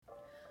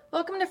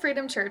Welcome to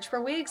Freedom Church,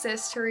 where we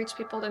exist to reach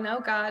people to know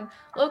God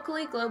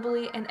locally,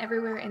 globally, and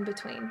everywhere in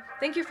between.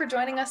 Thank you for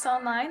joining us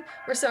online.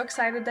 We're so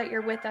excited that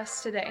you're with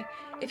us today.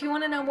 If you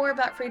want to know more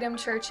about Freedom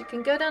Church, you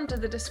can go down to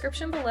the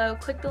description below,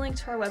 click the link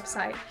to our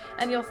website,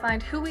 and you'll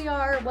find who we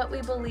are, what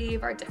we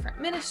believe, our different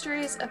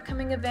ministries,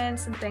 upcoming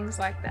events, and things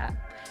like that.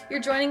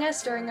 You're joining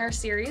us during our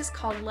series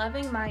called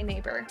Loving My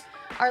Neighbor.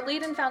 Our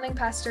lead and founding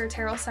pastor,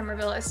 Terrell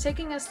Somerville, is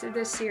taking us through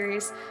this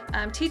series,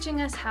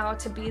 teaching us how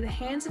to be the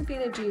hands and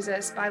feet of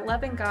Jesus by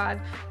loving God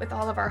with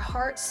all of our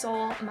heart,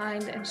 soul,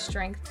 mind, and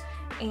strength,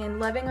 and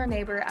loving our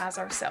neighbor as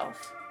ourselves.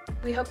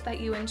 We hope that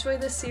you enjoy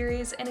this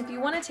series, and if you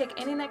want to take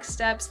any next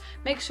steps,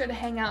 make sure to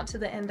hang out to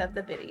the end of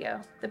the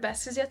video. The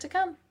best is yet to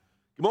come.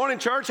 Good morning,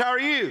 church. How are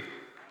you?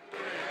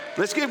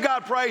 Let's give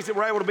God praise that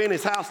we're able to be in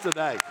His house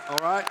today, all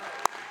right?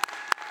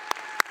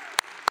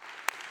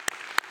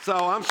 So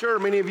I'm sure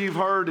many of you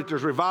have heard that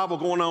there's revival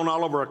going on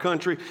all over our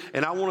country,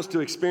 and I want us to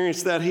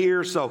experience that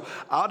here. So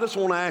I just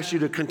want to ask you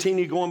to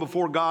continue going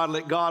before God.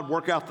 Let God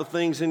work out the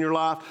things in your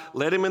life.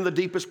 Let Him in the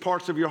deepest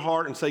parts of your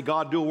heart and say,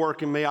 God, do a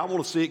work in me. I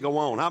want to see it go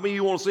on. How many of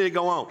you want to see it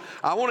go on?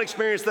 I want to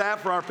experience that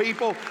for our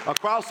people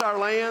across our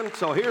land.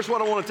 So here's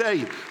what I want to tell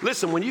you.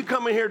 Listen, when you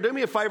come in here, do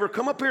me a favor.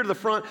 Come up here to the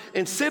front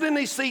and sit in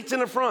these seats in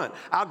the front.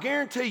 I'll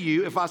guarantee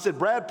you, if I said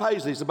Brad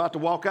Paisley's about to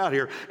walk out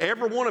here,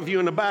 every one of you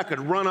in the back could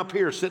run up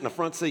here, sit in the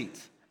front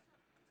seats.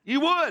 You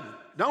would.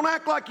 Don't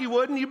act like you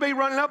wouldn't. You'd be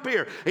running up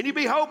here, and you'd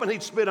be hoping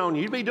he'd spit on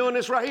you. You'd be doing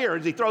this right here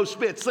as he throws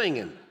spit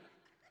singing.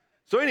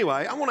 So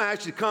anyway, I want to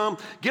ask you to come,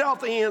 get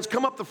off the ends,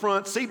 come up the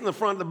front, seat in the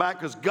front and the back,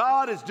 because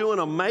God is doing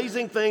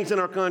amazing things in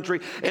our country,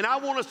 and I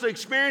want us to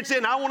experience it,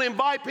 and I want to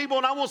invite people,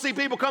 and I want to see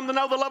people come to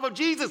know the love of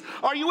Jesus.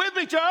 Are you with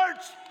me,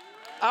 church?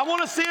 I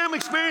want to see them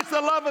experience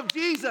the love of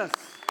Jesus.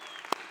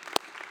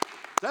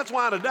 That's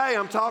why today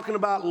I'm talking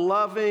about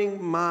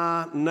loving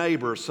my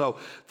neighbor. So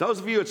those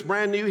of you that's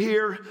brand new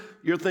here,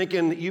 you're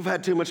thinking you've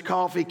had too much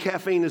coffee.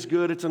 Caffeine is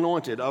good. It's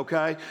anointed,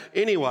 okay?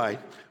 Anyway,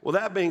 well,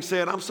 that being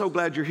said, I'm so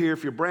glad you're here.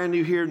 If you're brand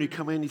new here and you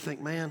come in, you think,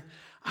 man,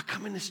 I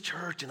come in this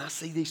church and I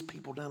see these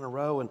people down the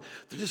row and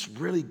they're just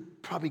really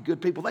probably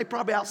good people. They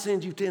probably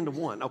outsend you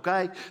 10-1,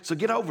 okay? So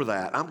get over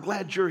that. I'm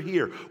glad you're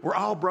here. We're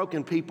all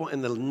broken people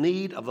in the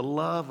need of the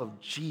love of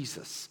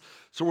Jesus.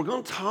 So we're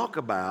going to talk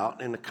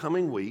about, in the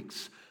coming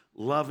weeks,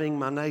 loving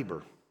my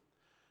neighbor.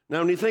 Now,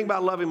 when you think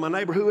about loving my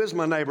neighbor, who is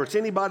my neighbor? It's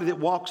anybody that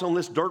walks on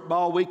this dirt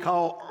ball we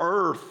call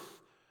earth.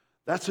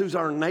 That's who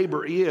our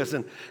neighbor is.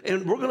 And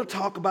we're going to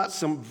talk about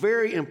some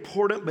very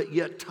important but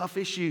yet tough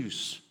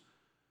issues.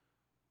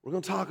 We're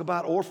going to talk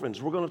about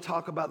orphans. We're going to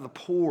talk about the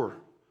poor.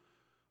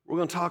 We're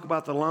going to talk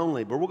about the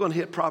lonely. But we're going to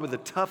hit probably the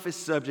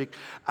toughest subject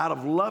out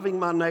of loving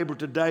my neighbor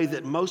today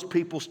that most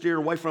people steer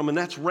away from, and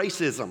that's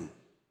racism.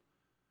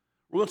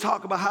 We're going to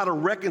talk about how to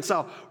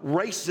reconcile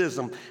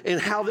racism and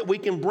how that we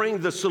can bring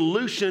the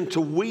solution to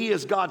we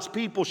as God's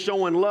people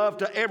showing love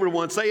to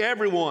everyone. Say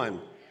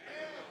everyone.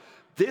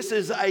 This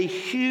is a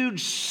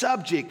huge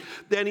subject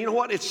that, you know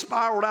what, it's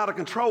spiraled out of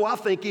control, I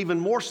think even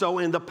more so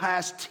in the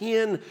past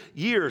 10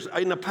 years,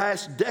 in the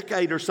past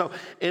decade or so.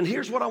 And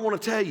here's what I want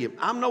to tell you.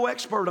 I'm no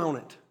expert on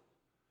it.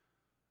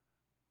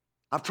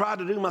 I've tried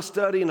to do my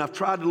study and I've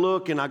tried to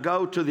look and I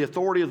go to the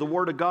authority of the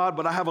Word of God,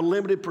 but I have a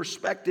limited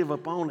perspective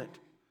upon it.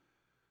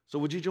 So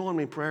would you join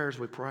me in prayer as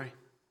we pray?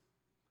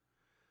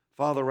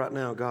 Father, right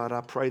now, God, I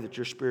pray that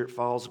your Spirit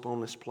falls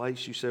upon this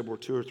place. You said where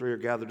 2 or 3 are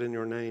gathered in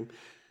your name,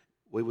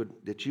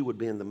 that you would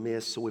be in the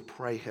midst. So we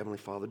pray, Heavenly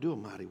Father, do a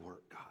mighty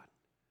work, God.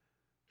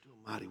 Do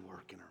a mighty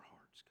work in our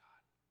hearts,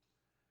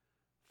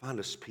 God. Find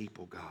us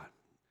people, God,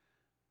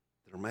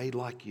 that are made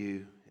like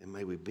you, and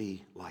may we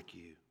be like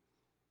you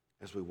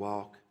as we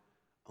walk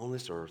on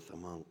this earth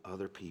among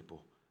other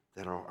people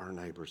that are our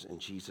neighbors. In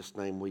Jesus'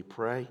 name we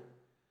pray.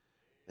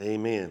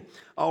 Amen.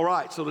 All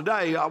right, so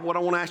today what I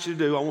want to ask you to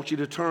do, I want you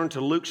to turn to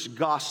Luke's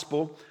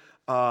Gospel.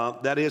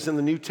 That is in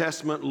the New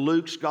Testament,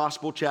 Luke's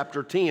Gospel,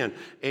 chapter 10,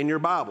 in your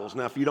Bibles.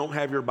 Now, if you don't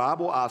have your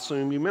Bible, I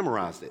assume you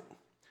memorized it.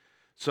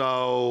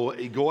 So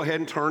go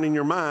ahead and turn in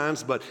your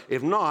minds, but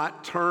if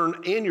not,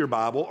 turn in your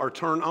Bible or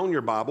turn on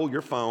your Bible,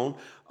 your phone.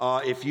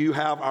 If you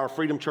have our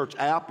Freedom Church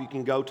app, you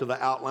can go to the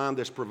outline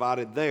that's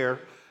provided there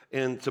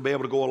and to be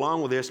able to go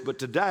along with this. But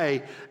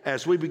today,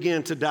 as we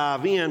begin to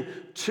dive in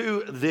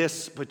to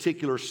this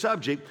particular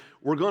subject,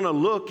 we're going to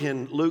look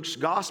in Luke's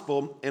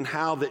gospel and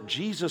how that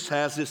Jesus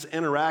has this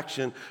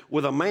interaction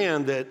with a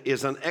man that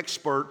is an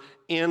expert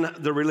in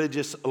the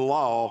religious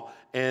law.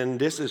 And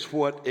this is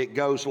what it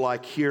goes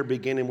like here,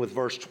 beginning with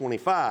verse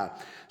 25.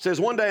 It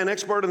says, one day an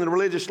expert in the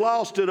religious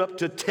law stood up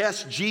to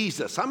test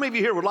Jesus. How many of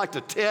you here would like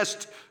to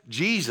test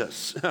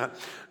Jesus?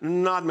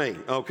 Not me,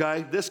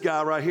 okay? This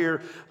guy right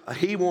here,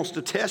 he wants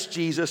to test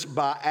Jesus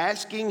by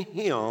asking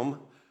him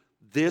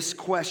this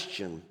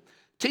question.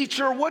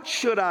 Teacher, what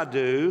should I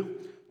do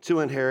to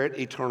inherit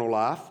eternal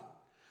life?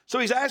 So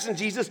he's asking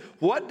Jesus,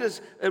 what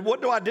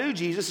do I do,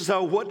 Jesus?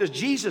 So what does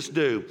Jesus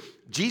do?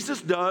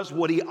 Jesus does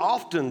what he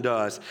often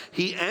does.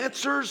 He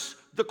answers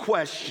the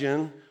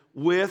question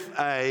with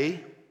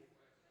a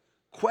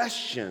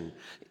question.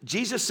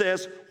 Jesus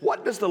says,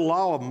 what does the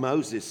law of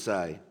Moses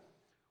say?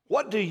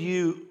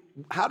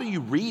 how do you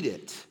read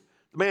it?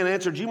 The man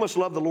answered, you must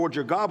love the Lord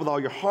your God with all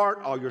your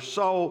heart, all your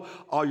soul,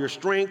 all your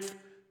strength,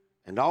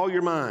 and all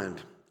your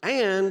mind.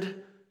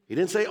 And, he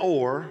didn't say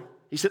or,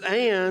 he said,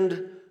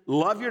 and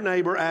love your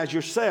neighbor as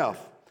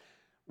yourself.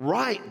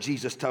 Right,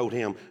 Jesus told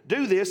him,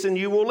 do this and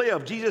you will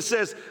live. Jesus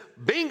says,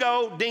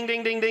 bingo, ding,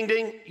 ding, ding, ding,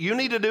 ding. You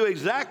need to do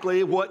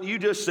exactly what you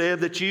just said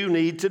that you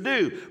need to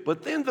do.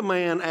 But then the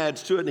man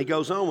adds to it and he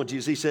goes on with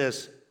Jesus. He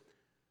says,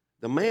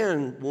 the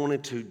man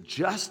wanted to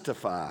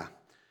justify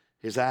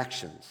his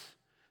actions.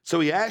 So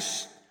he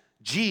asked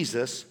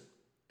Jesus,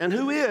 and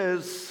who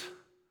is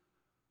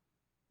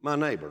my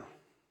neighbor?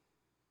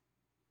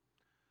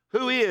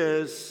 Who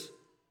is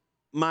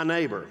my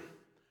neighbor?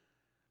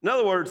 In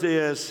other words,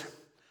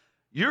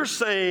 you're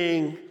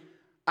saying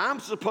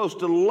I'm supposed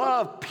to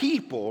love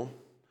people,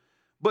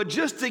 but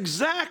just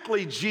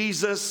exactly,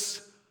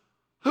 Jesus,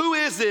 who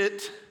is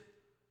it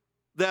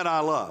that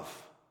I love?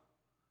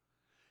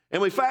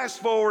 And we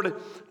fast forward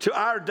to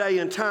our day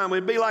and time,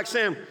 it'd be like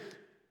saying,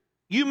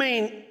 you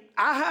mean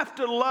I have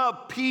to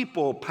love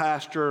people,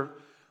 Pastor,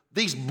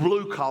 these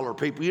blue-collar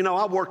people. You know,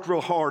 I worked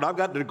real hard. I've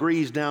got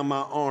degrees down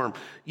my arm.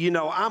 You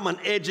know, I'm an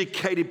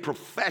educated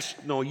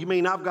professional. You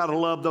mean I've got to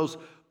love those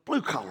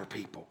blue-collar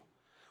people?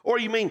 Or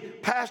you mean,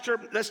 Pastor,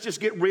 let's just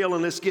get real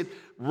and let's get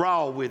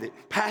raw with it.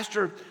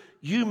 Pastor,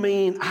 you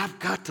mean I've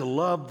got to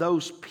love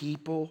those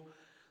people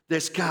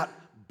that's got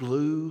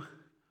blue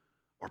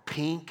or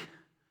pink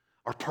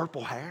or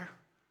purple hair?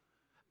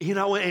 You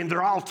know, and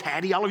they're all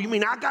tatty all over. You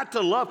mean I got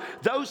to love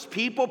those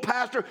people,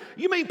 Pastor?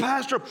 You mean,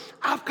 Pastor,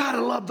 I've got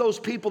to love those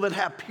people that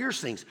have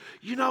piercings.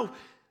 You know,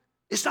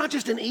 it's not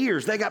just in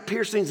ears. They got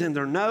piercings in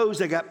their nose.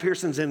 They got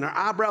piercings in their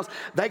eyebrows.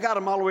 They got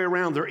them all the way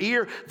around their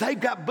ear. They've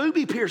got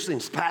booby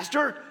piercings,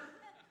 Pastor.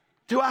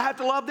 Do I have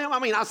to love them? I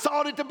mean, I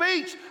saw it at the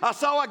beach. I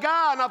saw a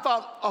guy and I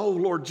thought, oh,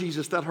 Lord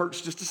Jesus, that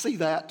hurts just to see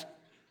that.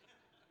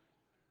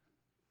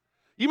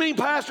 You mean,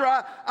 Pastor,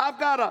 I've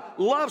got to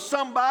love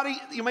somebody?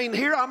 You mean,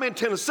 here I'm in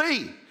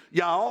Tennessee,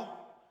 y'all,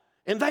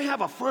 and they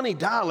have a funny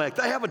dialect.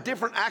 They have a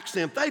different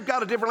accent. They've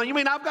got a different, you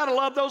mean I've got to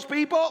love those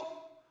people?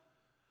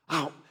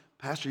 Oh,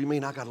 Pastor, you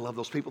mean I got to love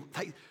those people?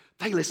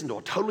 They listen to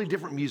a totally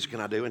different music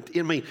than I do. And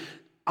I mean,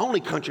 only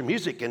country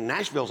music in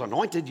Nashville's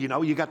anointed, you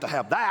know, you got to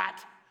have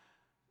that.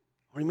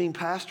 What do you mean,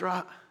 Pastor?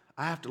 I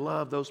have to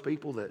love those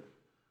people that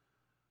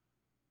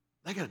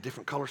they got a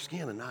different color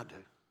skin than I do.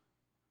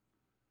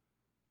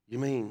 You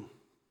mean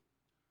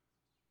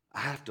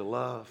I have to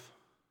love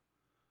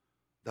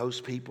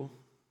those people?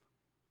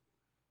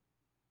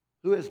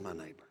 Who is my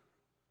neighbor?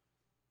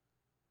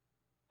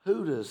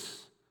 Who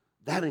does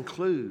that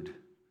include,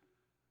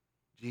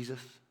 Jesus?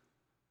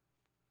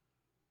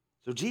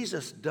 So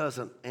Jesus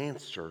doesn't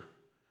answer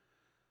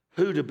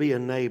who to be a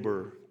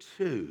neighbor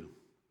to.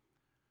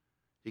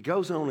 He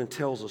goes on and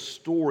tells a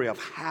story of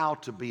how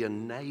to be a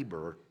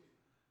neighbor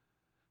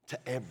to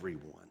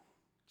everyone.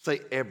 Say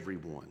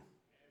everyone.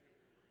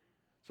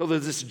 So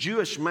there's this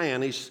Jewish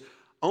man, he's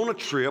on a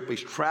trip,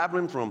 he's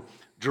traveling from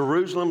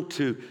Jerusalem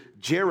to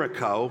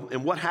Jericho,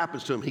 and what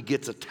happens to him? He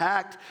gets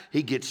attacked,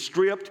 he gets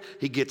stripped,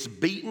 he gets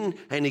beaten,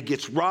 and he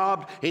gets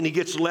robbed, and he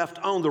gets left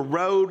on the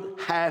road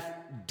half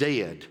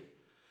dead.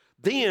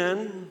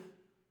 Then,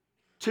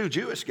 two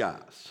Jewish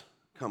guys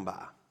come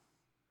by.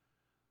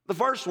 The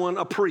first one,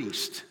 a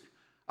priest.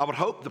 I would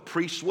hope the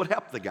priest would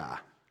help the guy.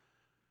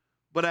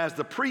 But as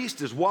the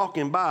priest is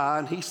walking by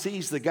and he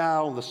sees the guy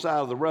on the side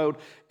of the road,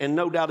 and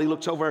no doubt he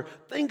looks over,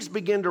 things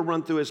begin to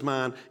run through his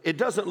mind. It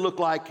doesn't look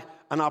like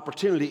an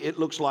opportunity, it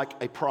looks like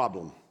a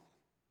problem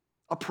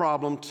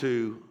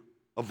to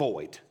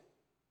avoid.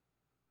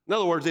 In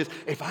other words,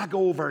 if I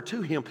go over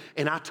to him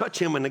and I touch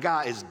him and the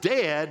guy is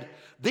dead,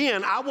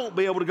 then I won't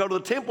be able to go to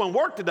the temple and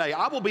work today.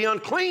 I will be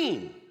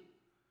unclean.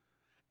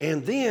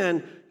 And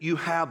then you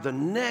have the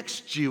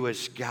next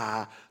Jewish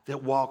guy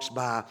that walks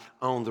by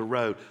on the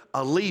road,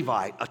 a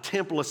Levite, a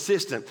temple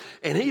assistant.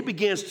 And he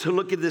begins to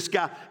look at this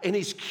guy, and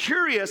he's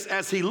curious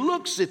as he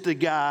looks at the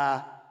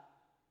guy,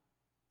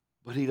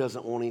 but he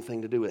doesn't want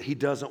anything to do with it. He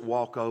doesn't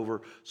walk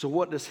over. So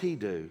what does he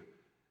do?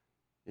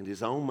 In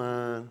his own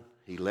mind,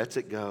 he lets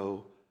it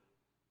go,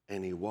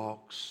 and he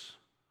walks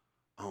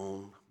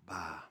on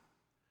by.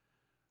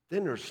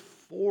 Then there's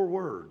 4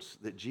 words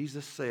that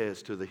Jesus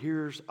says to the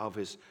hearers of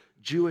his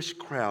Jewish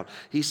crowd.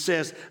 He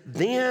says,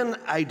 then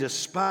a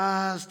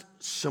despised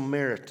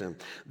Samaritan.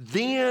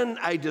 Then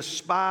a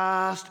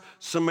despised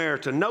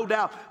Samaritan. No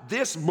doubt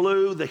this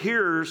blew the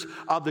hearers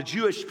of the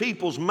Jewish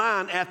people's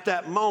mind at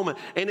that moment.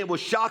 And it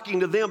was shocking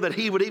to them that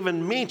he would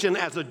even mention,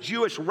 as a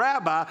Jewish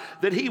rabbi,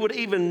 that he would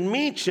even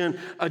mention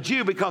a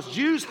Jew, because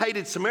Jews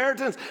hated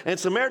Samaritans and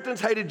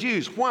Samaritans hated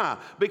Jews. Why?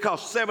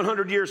 Because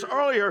 700 years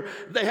earlier,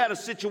 they had a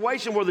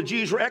situation where the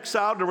Jews were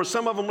exiled. There were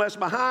some of them left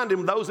behind,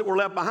 and those that were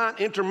left behind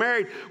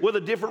intermarried with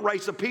a different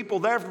race of people,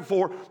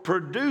 therefore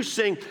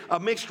producing a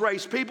mixed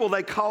race people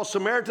they call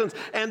Samaritans,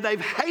 and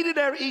they've hated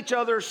each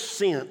other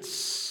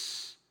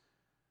since.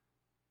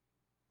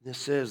 It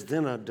says,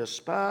 then a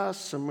despised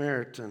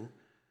Samaritan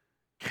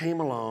came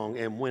along,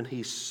 and when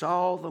he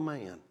saw the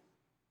man,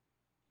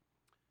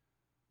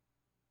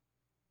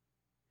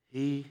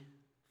 he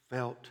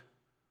felt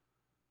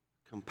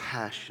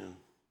compassion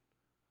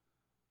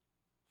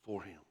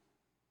for him.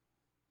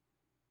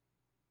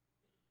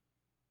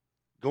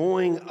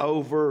 Going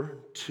over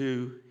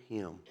to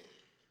him,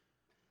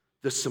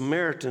 the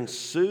Samaritan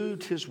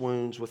soothed his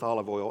wounds with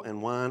olive oil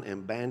and wine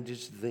and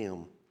bandaged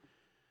them.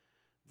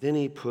 Then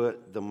he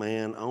put the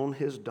man on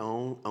his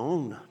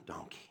own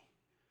donkey,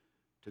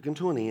 took him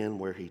to an inn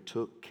where he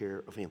took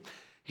care of him.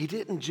 He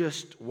didn't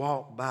just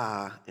walk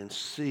by and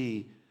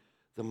see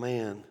the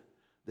man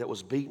that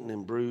was beaten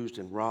and bruised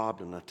and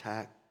robbed and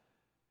attacked.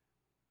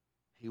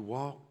 He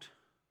walked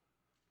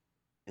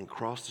and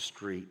crossed the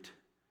street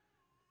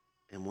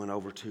and went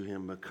over to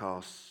him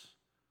because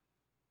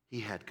he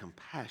had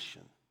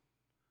compassion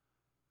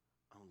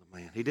on the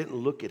man. He didn't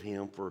look at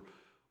him for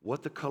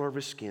what the color of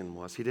his skin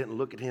was. He didn't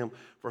look at him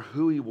for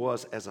who he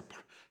was as a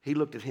person. He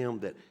looked at him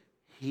that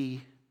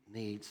he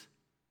needs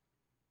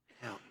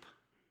help.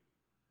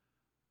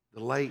 The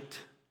late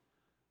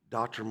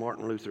Dr.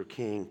 Martin Luther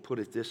King put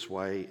it this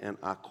way, and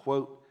I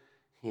quote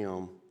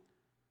him.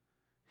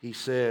 He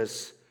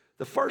says,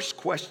 "The first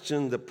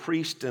question the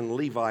priest and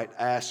Levite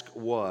asked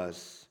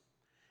was,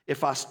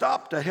 'If I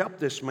stop to help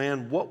this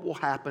man, what will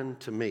happen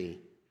to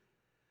me?'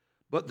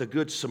 But the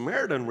Good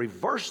Samaritan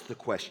reversed the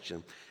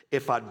question.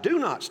 'If I do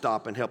not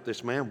stop and help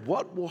this man,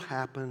 what will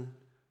happen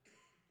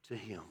to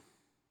him?'"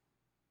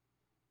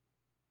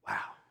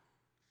 Wow.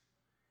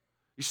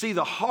 You see,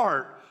 the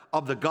heart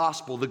of the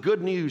gospel, the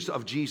good news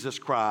of Jesus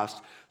Christ,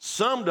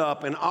 summed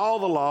up in all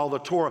the law, the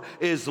Torah,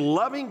 is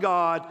loving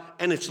God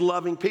and it's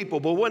loving people.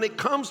 But when it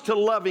comes to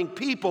loving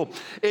people,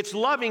 it's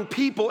loving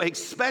people,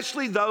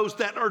 especially those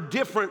that are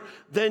different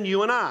than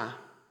you and I.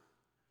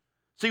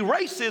 See,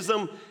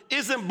 racism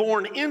isn't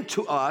born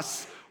into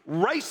us.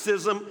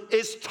 Racism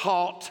is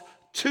taught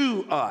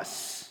to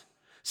us.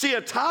 See,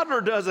 a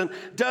toddler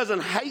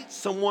doesn't hate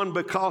someone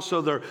because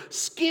of their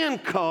skin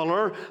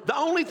color. The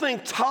only thing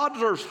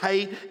toddlers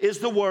hate is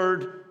the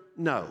word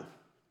no.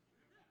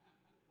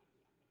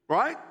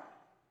 Right?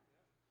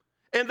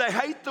 And they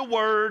hate the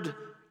word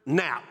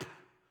nap.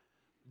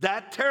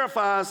 That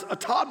terrifies a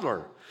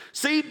toddler.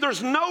 See,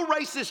 there's no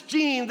racist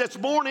gene that's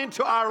born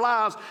into our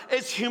lives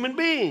as human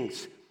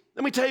beings.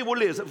 Let me tell you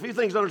what it is. A few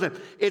things to understand.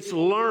 It's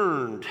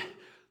learned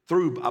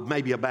through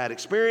maybe a bad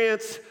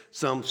experience,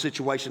 some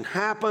situation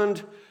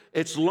happened,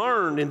 it's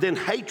learned, and then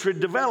hatred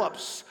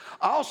develops.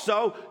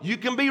 Also, you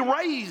can be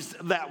raised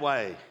that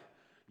way.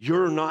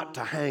 You're not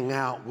to hang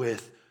out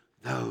with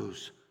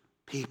those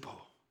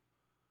people.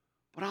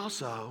 But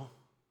also,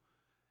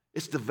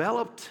 it's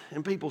developed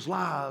in people's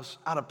lives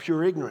out of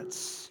pure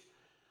ignorance,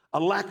 a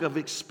lack of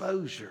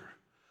exposure,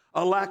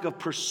 a lack of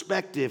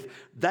perspective.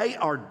 They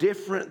are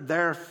different,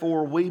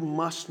 therefore we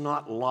must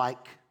not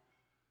like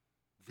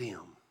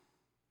them.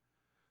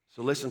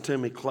 So listen to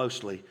me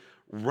closely.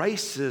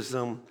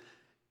 Racism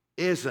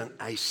isn't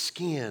a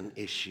skin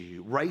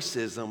issue.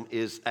 Racism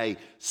is a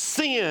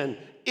sin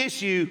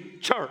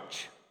issue,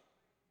 church.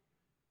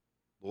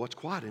 Boy, it's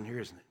quiet in here,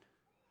 isn't it?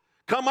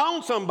 Come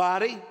on,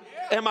 somebody.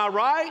 Am I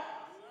right?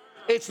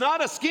 It's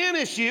not a skin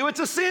issue, it's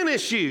a sin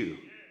issue.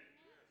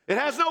 It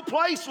has no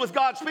place with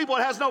God's people.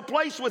 It has no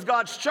place with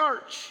God's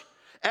church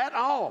at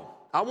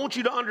all. I want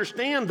you to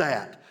understand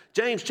that.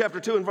 James chapter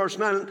 2 and verse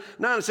 9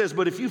 it says,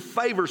 "But if you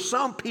favor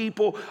some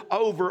people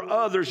over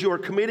others, you are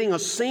committing a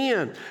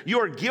sin. You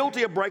are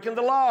guilty of breaking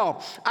the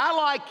law. I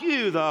like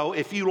you, though,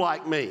 if you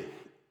like me.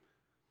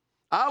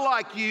 I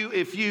like you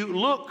if you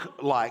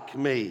look like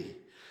me.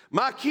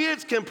 My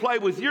kids can play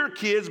with your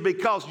kids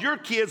because your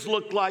kids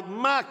look like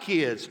my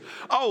kids.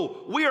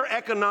 Oh, we are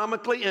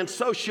economically and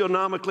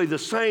socioeconomically the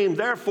same,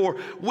 therefore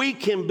we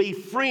can be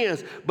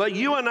friends. But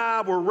you and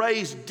I were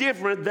raised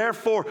different,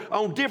 therefore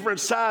on different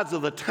sides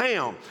of the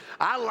town.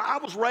 I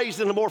was raised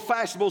in a more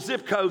fashionable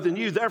zip code than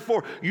you,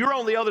 therefore you're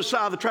on the other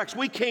side of the tracks.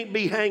 We can't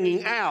be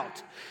hanging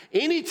out."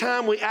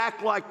 Anytime we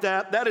act like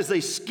that, that is not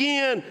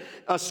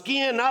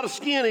a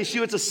skin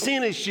issue, it's a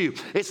sin issue.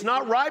 It's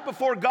not right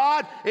before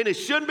God, and it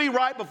shouldn't be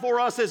right before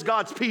us as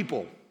God's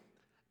people.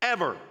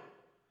 Ever.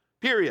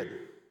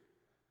 Period.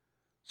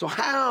 So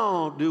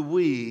how do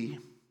we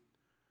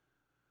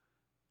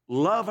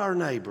love our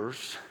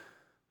neighbors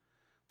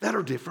that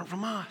are different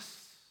from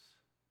us?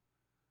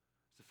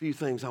 There's a few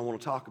things I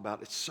want to talk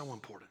about. It's so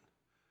important.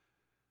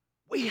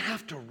 We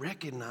have to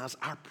recognize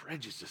our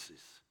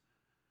prejudices.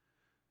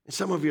 And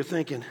some of you are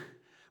thinking,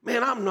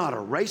 man, I'm not a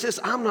racist.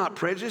 I'm not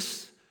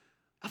prejudiced.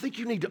 I think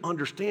you need to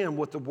understand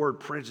what the word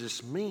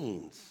prejudice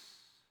means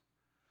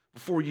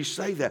before you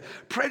say that.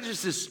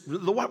 Prejudice,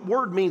 the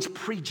word means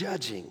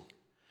prejudging.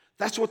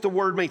 That's what the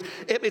word means.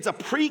 It's a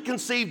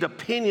preconceived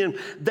opinion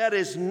that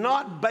is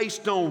not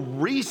based on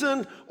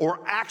reason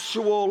or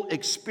actual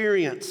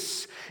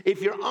experience.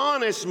 If you're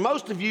honest,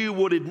 most of you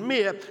would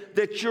admit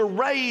that you're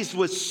raised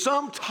with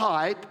some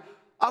type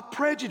of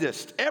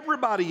prejudice.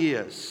 Everybody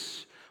is.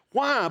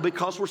 Why?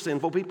 Because we're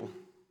sinful people.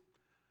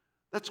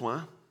 That's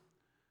why.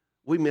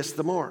 We miss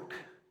the mark.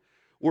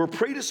 We're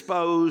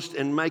predisposed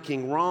in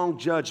making wrong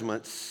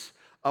judgments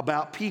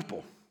about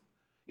people.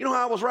 You know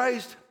how I was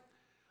raised?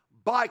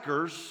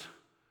 Bikers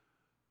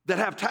that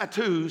have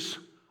tattoos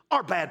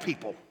are bad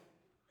people.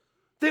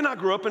 Then I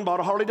grew up and bought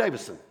a Harley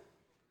Davidson.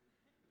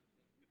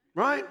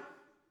 Right?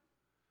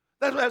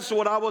 That's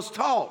what I was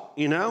taught,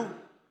 you know?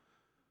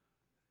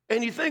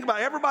 And you think about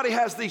it, everybody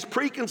has these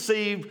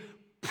preconceived,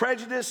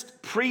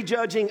 prejudiced,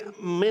 prejudging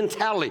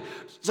mentality.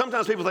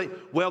 Sometimes people think,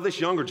 well, this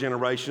younger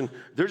generation,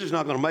 they're just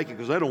not going to make it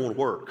because they don't want to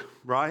work,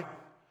 right?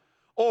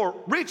 Or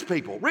rich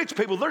people,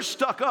 they're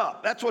stuck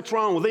up. That's what's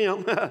wrong with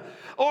them.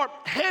 Or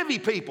heavy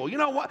people. You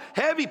know what?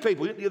 Heavy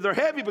people, they're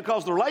heavy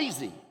because they're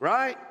lazy,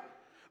 right?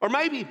 Or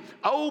maybe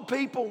old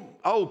people,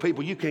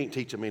 you can't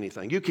teach them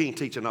anything. You can't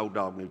teach an old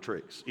dog new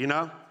tricks, you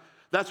know?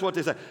 That's what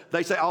they say.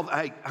 They say, oh,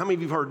 hey, how many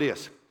of you have heard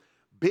this?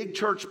 Big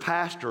church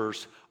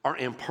pastors are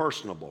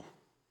impersonable.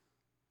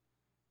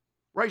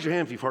 Raise your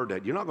hand if you've heard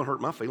that. You're not going to hurt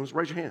my feelings.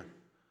 Raise your hand.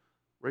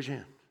 Raise your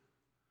hand.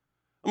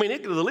 I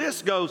mean, the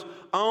list goes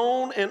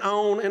on and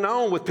on and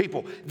on with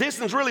people. This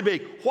one's really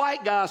big.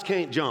 White guys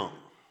can't jump.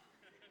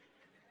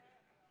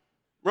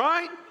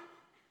 Right?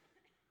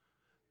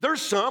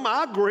 There's some,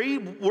 I agree,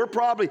 we're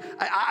probably,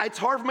 it's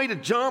hard for me to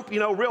jump,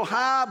 real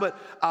high, but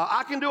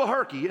I can do a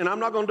herky, and I'm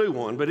not going to do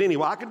one. But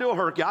anyway, I can do a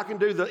herky. I can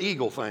do the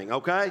eagle thing,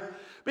 okay?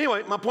 But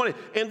anyway, my point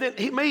is, and then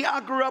I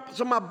grew up,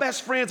 some of my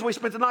best friends, we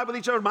spent the night with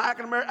each other, my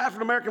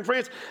African-American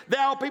friends,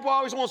 people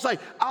always want to say,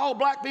 all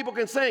black people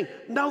can sing.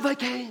 No, they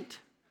can't.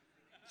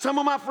 Some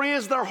of my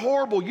friends, they're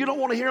horrible. You don't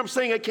want to hear them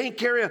sing. They can't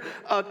carry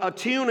a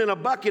tune in a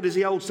bucket, as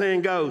the old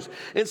saying goes.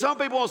 And some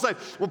people will say,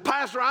 well,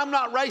 Pastor, I'm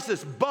not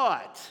racist,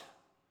 but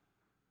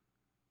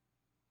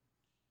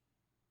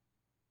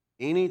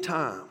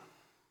anytime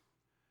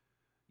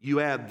you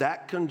add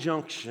that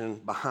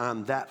conjunction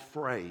behind that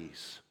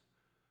phrase,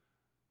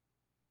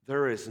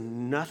 there is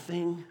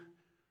nothing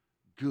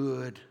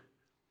good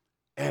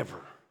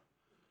ever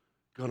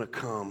going to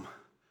come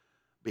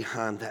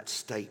behind that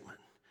statement.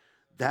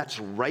 That's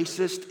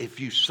racist. If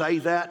you say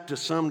that to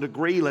some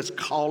degree, let's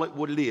call it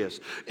what it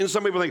is. And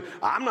some people think,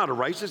 I'm not a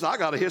racist. I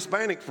got a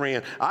Hispanic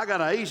friend. I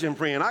got an Asian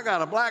friend. I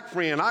got a black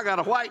friend. I got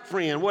a white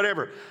friend,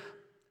 whatever.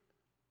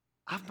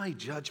 I've made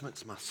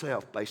judgments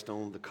myself based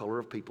on the color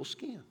of people's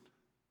skin.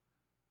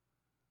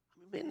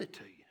 I'm admitting it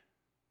to you.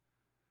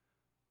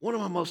 One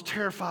of my most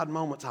terrified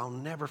moments, I'll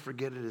never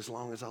forget it as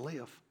long as I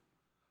live.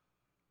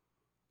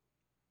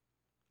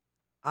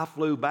 I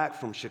flew back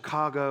from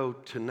Chicago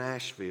to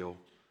Nashville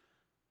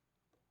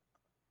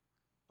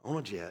on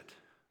a jet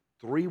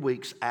 3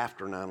 weeks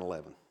after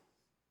 9/11.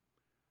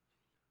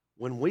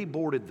 When we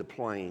boarded the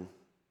plane,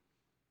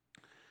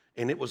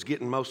 and it was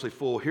getting mostly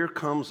full, here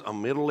comes a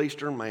Middle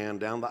Eastern man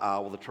down the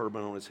aisle with a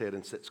turban on his head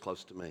and sits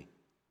close to me.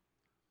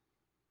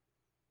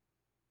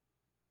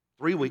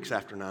 3 weeks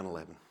after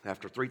 9/11,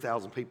 after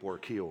 3,000 people were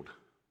killed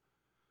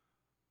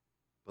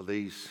by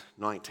these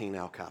 19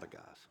 Al-Qaeda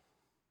guys.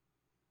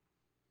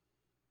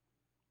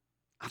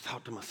 I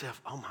thought to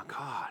myself, oh my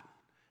God,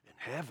 in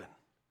heaven,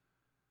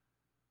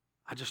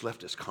 I just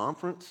left this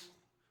conference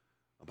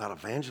about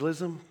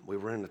evangelism. We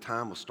were in the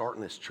time of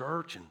starting this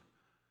church, and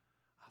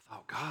I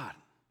thought, God,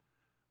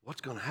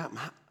 what's going to happen?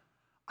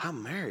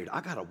 I'm married.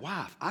 I got a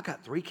wife. I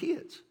got 3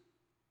 kids.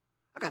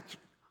 I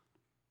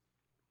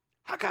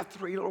got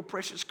 3 little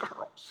precious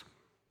girls.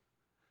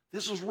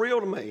 This was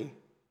real to me.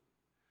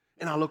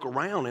 And I look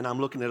around, and I'm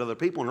looking at other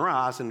people in their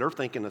eyes, and they're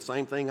thinking the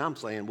same thing I'm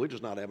saying. We're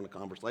just not having a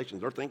conversation.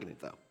 They're thinking it,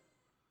 though.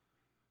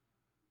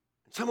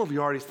 And some of you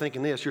are already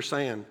thinking this. You're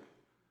saying,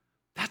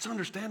 that's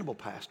understandable,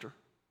 Pastor.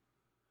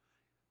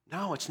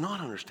 No, it's not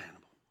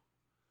understandable.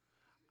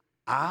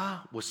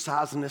 I was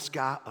sizing this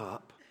guy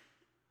up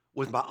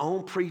with my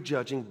own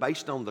prejudging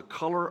based on the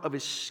color of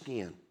his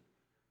skin.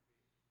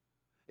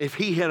 If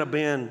he had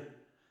been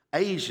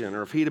Asian,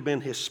 or if he'd have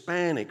been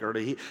Hispanic, or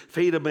if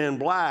he'd have been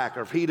black,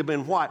 or if he'd have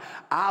been white,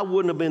 I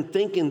wouldn't have been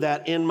thinking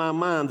that in my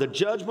mind. The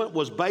judgment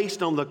was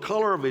based on the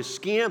color of his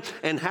skin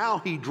and how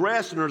he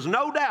dressed, and there's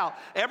no doubt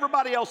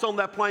everybody else on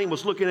that plane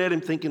was looking at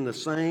him thinking the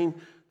same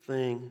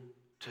thing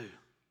too.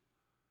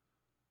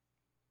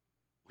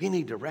 We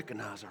need to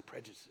recognize our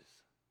prejudices,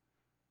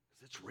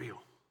 because it's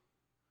real.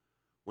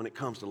 When it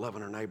comes to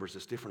loving our neighbors,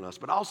 it's different than us.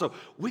 But also,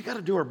 we got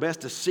to do our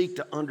best to seek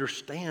to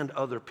understand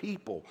other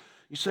people.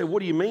 You say,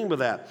 what do you mean by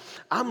that?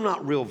 I'm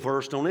not real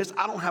versed on this.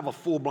 I don't have a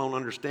full-blown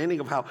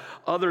understanding of how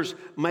others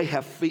may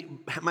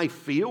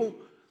feel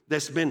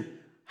that's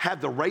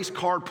had the race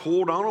card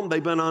pulled on them.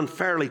 They've been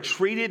unfairly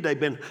treated. They've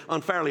been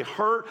unfairly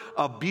hurt,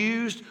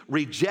 abused,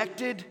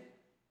 rejected,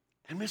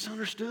 and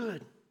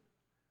misunderstood.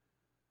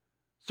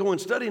 So in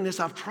studying this,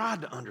 I've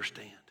tried to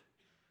understand.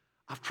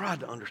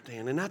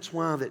 And that's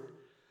why that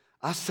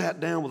I sat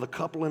down with a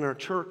couple in our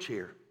church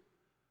here,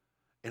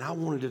 and I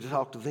wanted to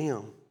talk to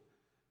them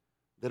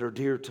that are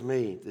dear to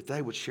me, that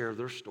they would share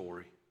their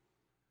story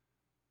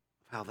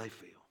of how they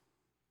feel.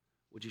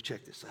 Would you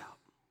check this out?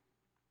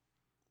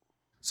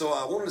 So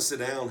I wanted to sit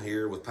down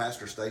here with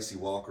Pastor Stacy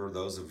Walker.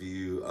 Those of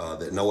you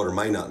that know it or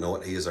may not know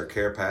it, he is our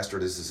care pastor.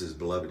 This is his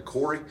beloved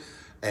Corey,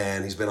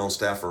 and he's been on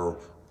staff for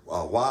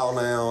a while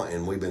now,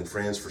 and we've been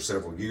friends for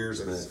several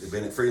years. And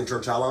been at Freedom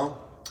Church how long?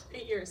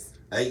 8 years.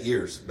 8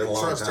 years. Been a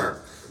long Trust time.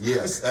 her.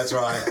 Yes, that's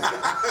right.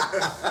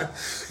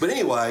 But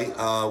anyway,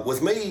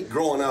 with me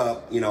growing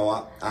up, you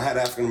know, I had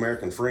African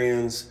American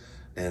friends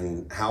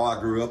and how I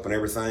grew up and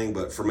everything.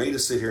 But for me to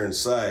sit here and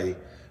say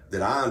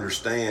that I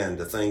understand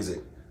the things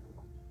that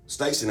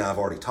Stacy and I have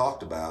already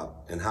talked about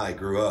and how he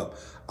grew up,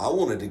 I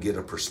wanted to get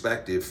a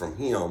perspective from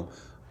him,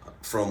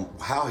 from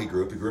how he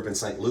grew up. He grew up in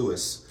St.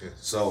 Louis. Yes.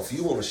 So if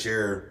you want to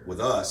share with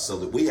us so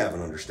that we have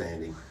an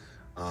understanding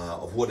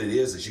of what it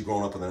is that you've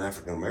grown up with an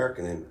African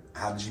American, and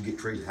how did you get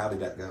treated? How did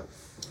that go?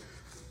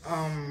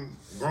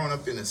 Growing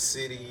up in the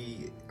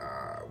city,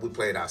 we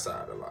played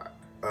outside a lot.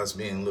 Us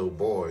being little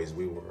boys,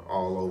 we were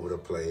all over the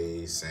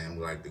place, and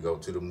we like to go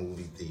to the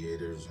movie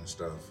theaters and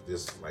stuff,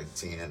 just like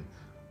 10,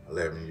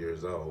 11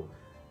 years old.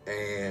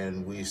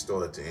 And we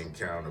started to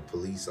encounter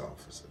police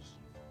officers,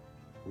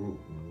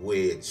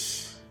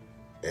 which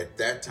at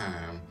that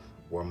time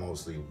were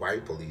mostly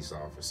white police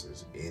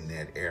officers in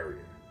that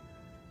area.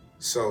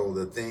 So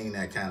the thing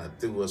that kind of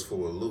threw us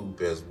for a loop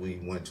as we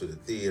went to the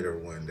theater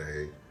one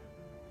day,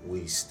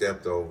 we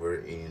stepped over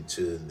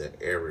into the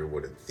area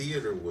where the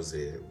theater was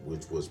at,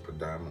 which was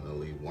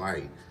predominantly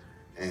white,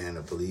 and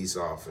a police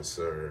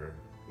officer,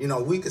 you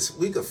know, we could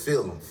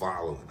feel them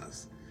following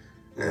us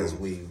as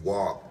we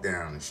walked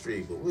down the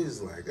street, but we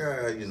was like,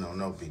 you know,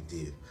 no big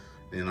deal.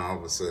 Then all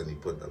of a sudden he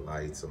put the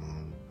lights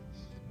on,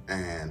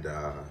 and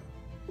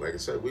like I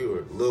said, we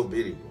were little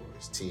bitty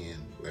boys, 10,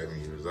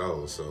 11 years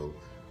old, so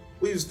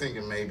we was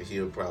thinking maybe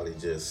he'll probably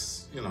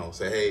just, you know,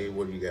 say, hey,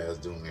 what are you guys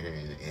doing here?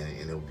 And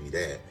it'll be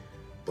that.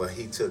 But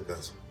he took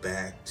us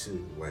back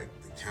to like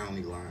the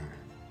county line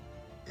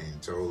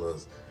and told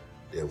us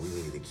that we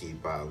need to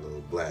keep our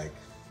little black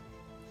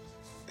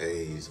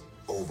A's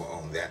over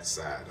on that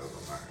side of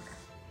the line.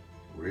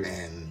 Really?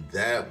 And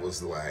that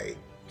was like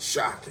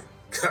shocking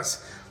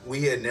because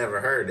we had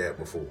never heard that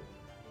before.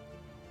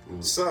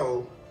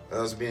 So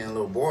us being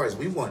little boys,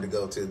 we wanted to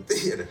go to the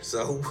theater.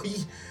 So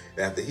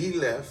after he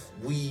left,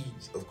 we,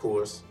 of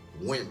course,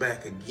 went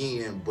back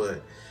again,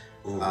 but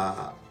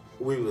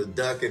we were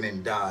ducking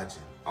and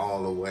dodging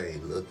all the way,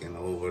 looking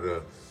over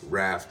the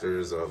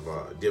rafters of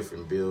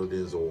different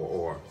buildings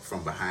or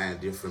from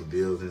behind different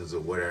buildings or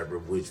whatever,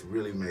 which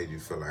really made you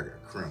feel like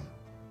a criminal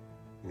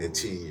at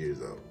 10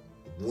 years old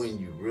when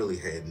you really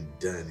hadn't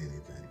done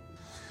anything.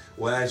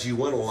 Well, as you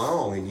went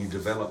along and you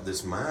developed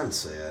this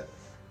mindset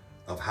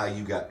of how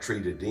you got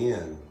treated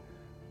then,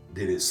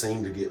 did it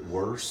seem to get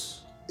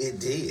worse? It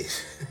did.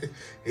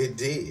 It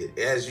did.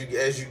 As you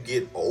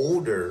get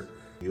older,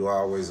 you're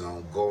always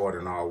on guard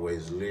and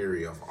always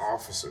leery of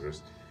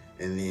officers.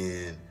 And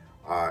then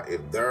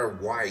if they're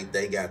white,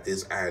 they got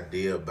this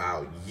idea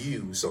about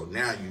you. So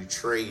now you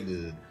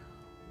trading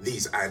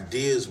these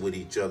ideas with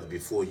each other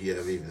before you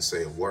ever even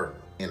say a word.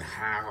 And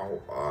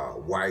how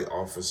white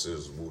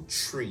officers will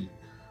treat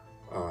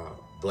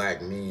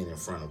black men in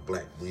front of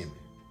black women.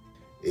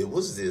 It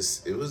was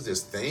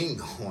this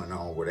thing going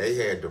on where they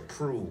had to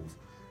prove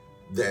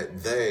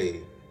that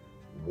they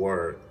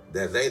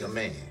the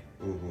man.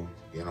 Mm-hmm.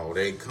 You know,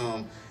 they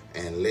come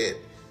and let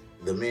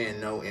the man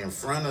know in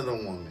front of the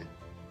woman,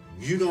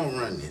 you don't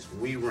run this,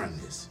 we run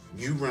this.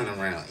 You run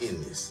around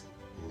in this.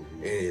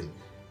 Mm-hmm. And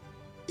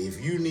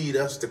if you need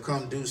us to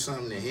come do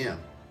something to him,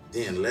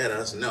 then let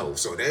us know.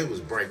 So they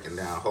was breaking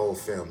down whole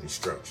family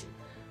structure,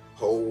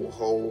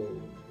 whole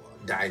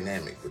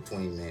dynamic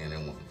between man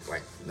and woman,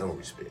 like no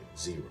respect,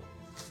 zero.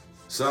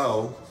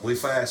 So we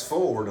fast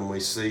forward and we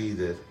see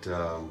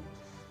that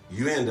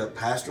you end up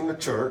pastoring a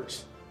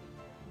church.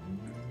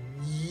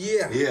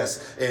 Yeah.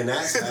 Yes, and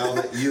that's how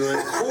that you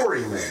and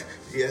Corey met.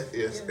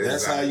 Yes.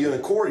 That's how you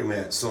and Corey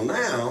met. So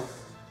now,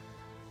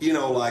 you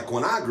know, like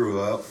when I grew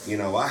up, you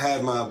know, I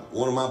had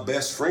one of my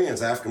best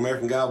friends, African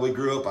American guy. I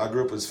grew up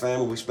with his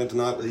family. We spent the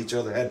night with each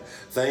other, had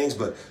things,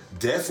 but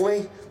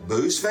definitely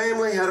Boo's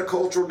family had a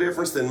cultural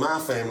difference, then my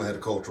family had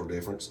a cultural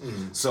difference.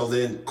 Mm-hmm. So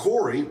then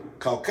Corey,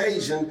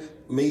 Caucasian,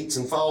 meets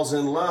and falls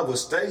in love with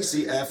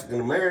Stacy,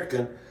 African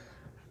American.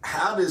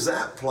 How does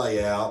that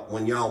play out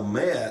when y'all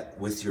met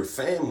with your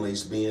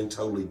families being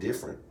totally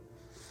different?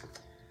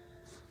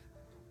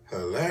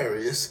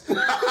 Hilarious.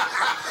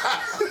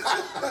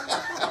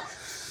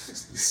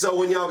 So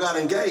when y'all got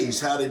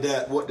engaged,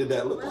 what did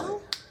that look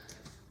like?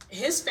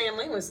 His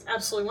family was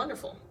absolutely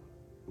wonderful.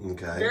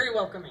 Okay. Very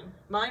welcoming.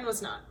 Mine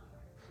was not.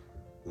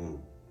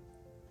 I'll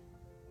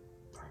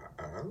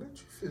let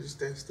you finish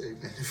that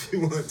statement if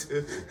you want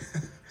to.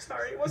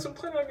 Sorry, I wasn't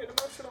planning on getting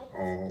emotional.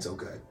 Oh. It's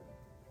okay.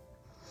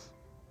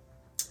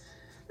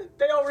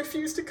 They all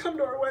refused to come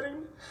to our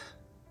wedding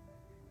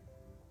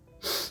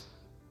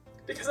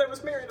because I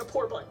was marrying a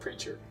poor black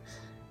preacher.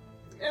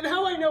 And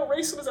how I know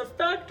race was a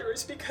factor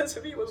is because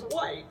if he was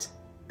white,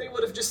 they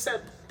would have just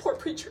said, poor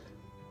preacher.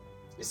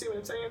 You see what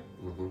I'm saying?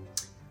 Mm-hmm.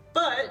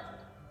 But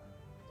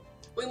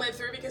we went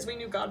through because we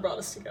knew God brought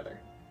us together.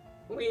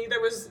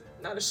 There was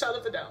not a shadow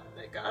of a doubt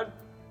that God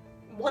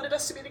wanted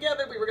us to be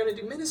together. We were going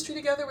to do ministry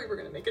together. We were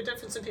going to make a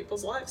difference in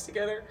people's lives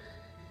together.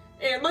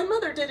 And my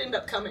mother did end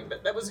up coming,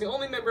 but that was the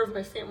only member of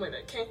my family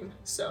that came.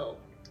 So,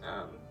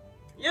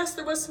 yes,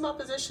 there was some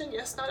opposition.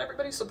 Yes, not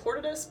everybody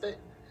supported us, but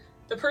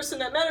the person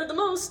that mattered the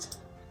most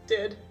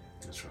did.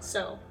 That's right.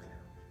 So,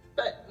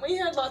 but we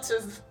had lots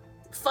of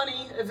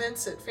funny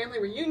events at family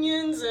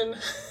reunions, and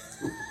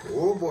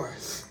Oh boy.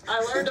 I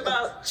learned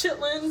about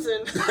chitlins,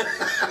 and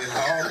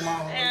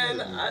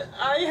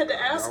I had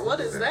to ask, what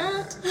is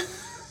that?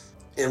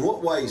 In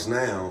what ways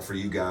now for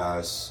you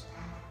guys,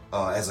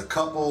 as a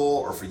couple,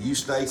 or for you,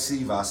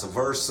 Stacy, vice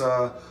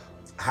versa,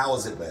 how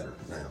is it better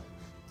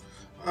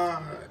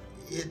now?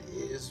 It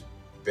is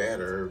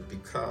better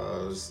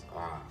because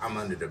I'm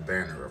under the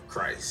banner of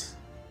Christ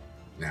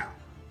now.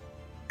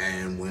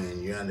 And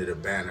when you're under the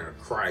banner of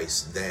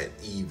Christ, that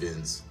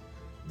evens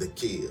the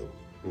kill,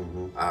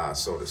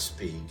 so to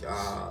speak.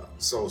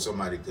 So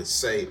somebody could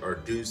say or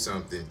do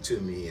something to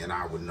me and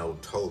I would know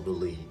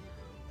totally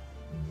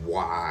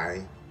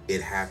why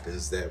it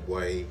happens that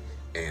way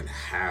and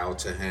how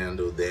to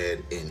handle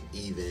that, and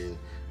even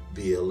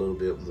be a little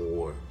bit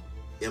more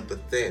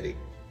empathetic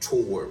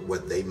toward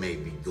what they may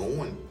be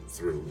going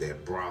through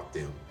that brought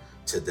them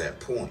to that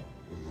point.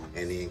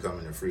 And then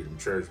coming to Freedom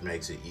Church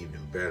makes it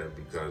even better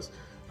because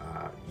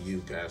you,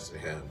 Pastor,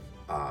 have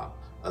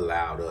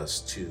allowed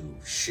us to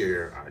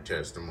share our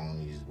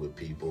testimonies with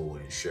people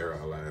and share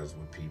our lives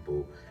with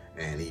people,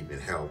 and even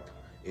help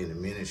in the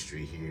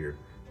ministry here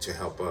to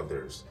help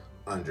others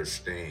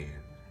understand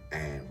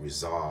and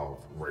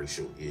resolve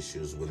racial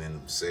issues within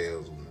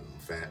themselves,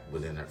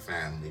 within their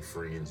family,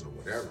 friends, or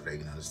whatever. They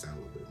can understand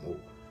a little bit more.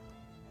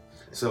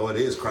 So it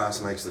is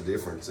Christ makes the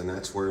difference, and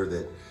that's where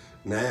that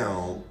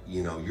now,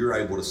 you're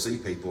able to see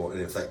people,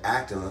 and if they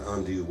act in an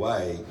undue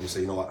way, you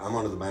say, you know what, I'm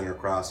under the banner of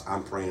Christ,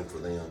 I'm praying for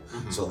them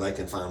so they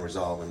can find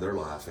resolve in their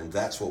life. And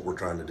that's what we're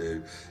trying to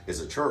do as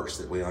a church,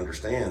 that we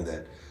understand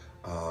that,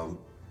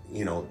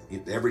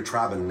 every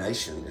tribe and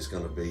nation is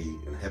going to be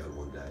in heaven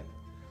one day.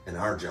 And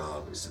our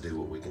job is to do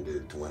what we can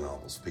do to win all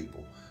those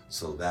people.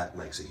 So that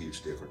makes a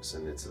huge difference,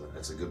 and it's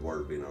a good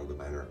word, being under the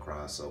banner of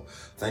Christ. So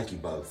thank you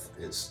both.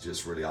 It's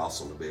just really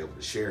awesome to be able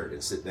to share it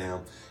and sit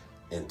down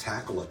and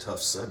tackle a tough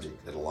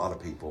subject that a lot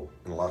of people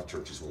and a lot of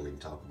churches won't even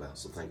talk about.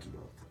 So thank you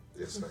both.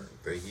 Yes, sir.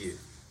 Thank you.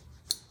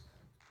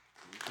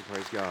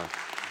 Praise God.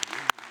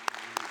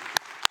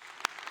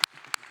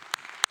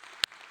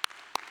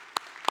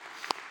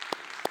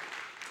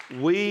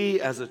 We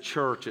as a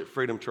church at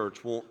Freedom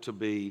Church want to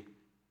be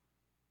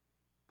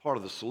part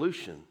of the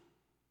solution,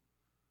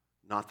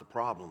 not the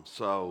problem.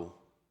 So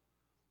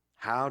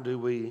how do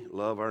we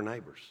love our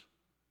neighbors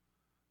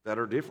that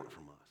are different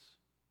from us?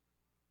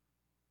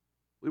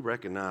 We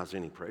recognize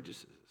any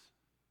prejudices.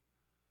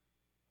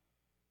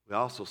 We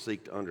also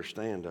seek to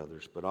understand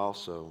others, but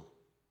also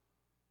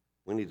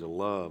we need to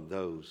love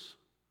those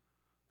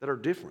that are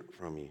different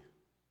from you.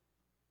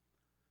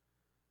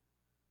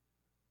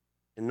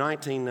 In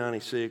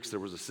 1996, there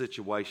was a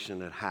situation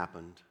that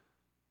happened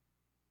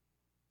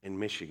in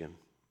Michigan.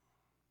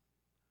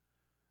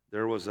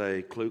 There was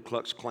a Ku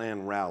Klux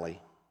Klan rally,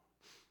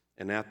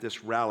 and at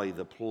this rally,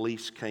 the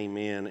police came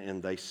in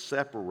and they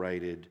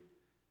separated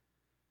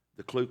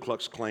the Ku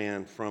Klux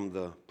Klan from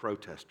the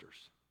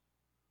protesters.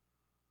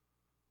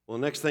 Well,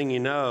 next thing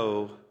you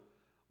know,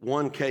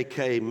 one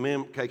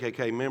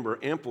KKK member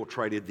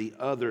infiltrated the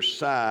other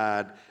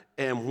side,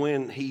 and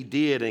when he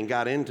did and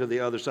got into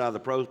the other side of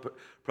the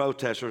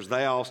protesters,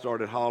 they all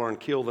started hollering,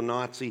 "Kill the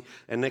Nazi,"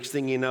 and next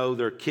thing you know,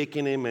 they're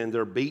kicking him and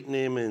they're beating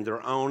him and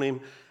they're on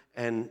him,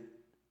 and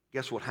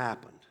guess what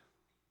happened?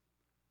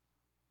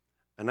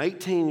 An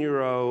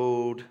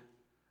 18-year-old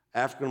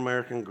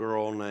African-American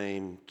girl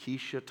named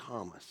Keisha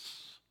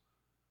Thomas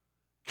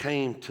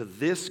came to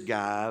this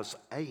guy's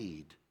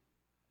aid.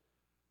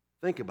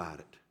 Think about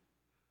it.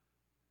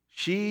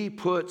 She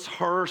puts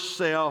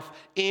herself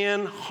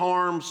in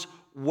harm's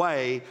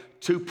way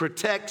to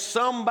protect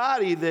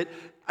somebody that,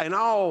 in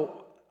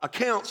all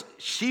accounts,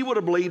 she would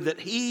have believed that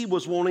he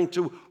was wanting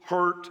to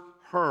hurt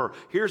her.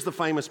 Here's the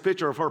famous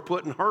picture of her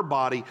putting her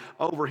body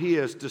over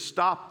his to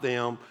stop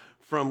them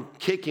from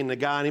kicking the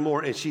guy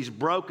anymore. And she's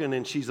broken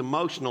and she's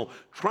emotional,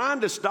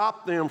 trying to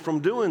stop them from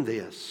doing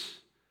this.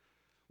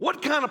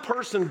 What kind of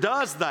person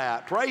does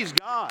that? Praise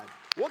God.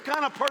 What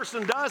kind of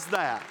person does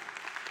that?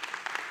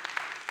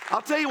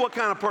 I'll tell you what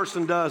kind of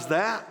person does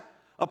that.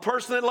 A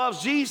person that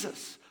loves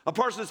Jesus. A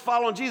person that's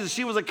following Jesus.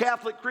 She was a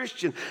Catholic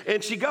Christian.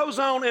 And she goes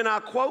on, and I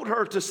quote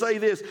her to say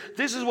this.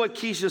 This is what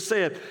Keisha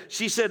said.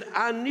 She said,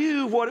 "I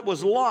knew what it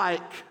was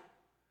like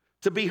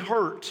to be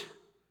hurt.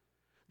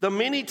 The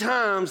many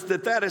times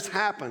that has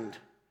happened,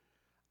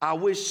 I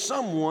wish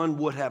someone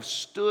would have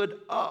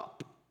stood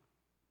up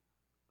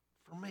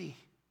for me."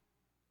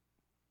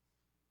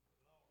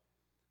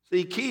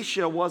 See,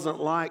 Keisha wasn't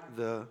like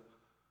the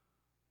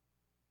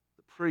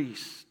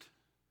priest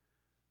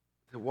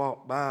that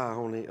walked by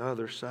on the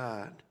other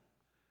side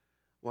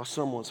while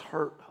someone's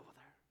hurt over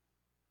there.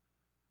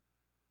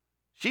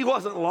 She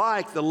wasn't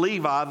like the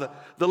Levite,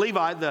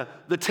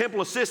 the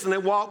temple assistant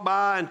that walked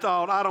by and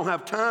thought, "I don't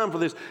have time for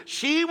this."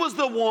 She was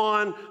the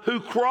one who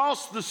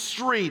crossed the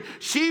street.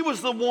 She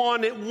was the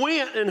one that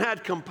went and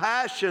had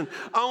compassion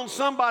on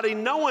somebody,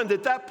 knowing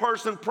that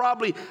person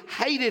probably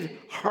hated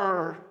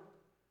her.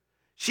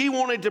 She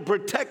wanted to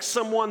protect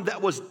someone that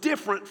was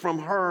different from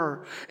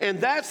her. And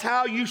that's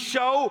how you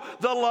show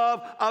the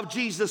love of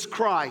Jesus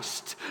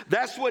Christ.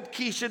 That's what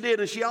Keisha did.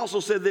 And she also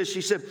said this.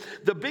 She said,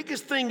 the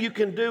biggest thing you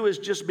can do is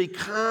just be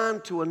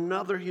kind to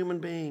another human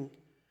being.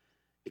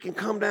 It can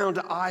come down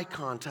to eye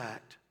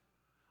contact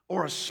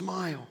or a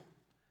smile.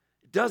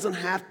 It doesn't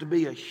have to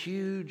be a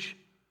huge,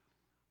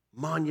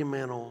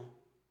 monumental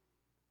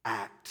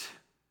act.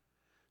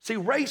 See,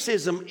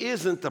 racism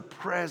isn't the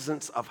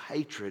presence of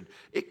hatred.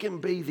 It can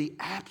be the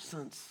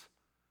absence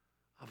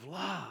of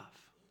love.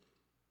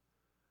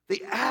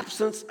 The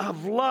absence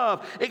of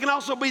love. It can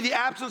also be the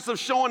absence of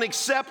showing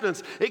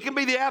acceptance. It can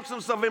be the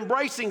absence of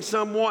embracing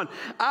someone.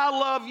 I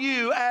love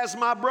you as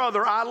my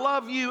brother. I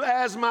love you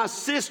as my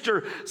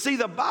sister. See,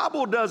 the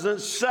Bible doesn't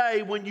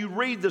say when you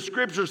read the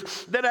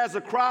scriptures that as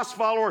a Christ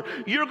follower,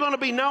 you're going to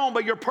be known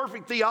by your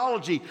perfect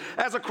theology.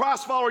 As a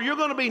Christ follower, you're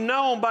going to be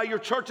known by your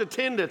church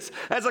attendance.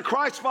 As a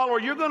Christ follower,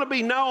 you're going to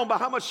be known by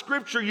how much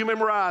scripture you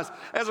memorize.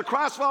 As a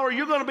Christ follower,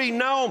 you're going to be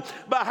known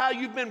by how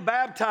you've been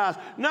baptized.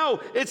 No,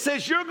 it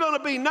says you're going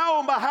to be known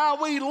by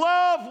how we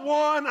love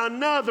one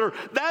another.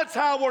 That's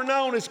how we're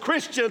known as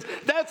Christians.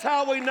 That's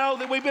how we know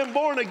that we've been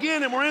born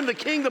again and we're in the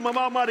kingdom of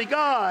Almighty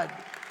God.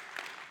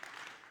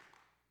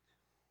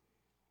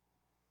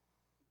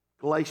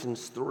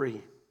 Galatians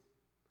 3,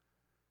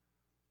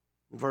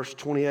 verse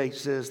 28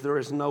 says, there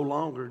is no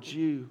longer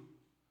Jew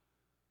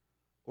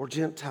or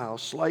Gentile,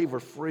 slave or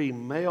free,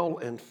 male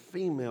and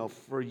female,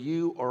 for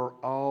you are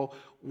all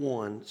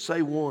one.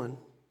 Say one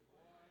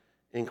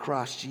in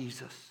Christ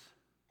Jesus.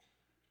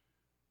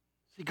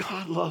 See,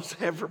 God loves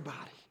everybody.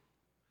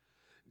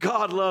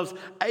 God loves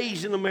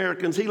Asian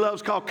Americans. He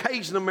loves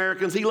Caucasian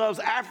Americans. He loves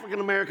African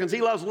Americans. He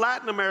loves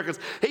Latin Americans.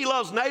 He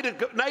loves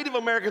Native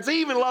Americans.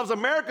 He even loves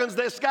Americans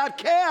that's got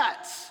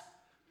cats.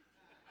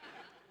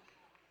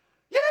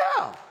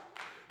 Yeah.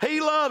 He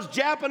loves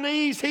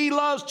Japanese. He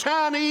loves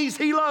Chinese.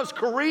 He loves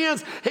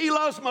Koreans. He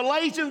loves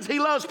Malaysians. He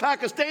loves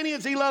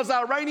Pakistanians. He loves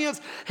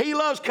Iranians. He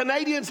loves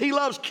Canadians. He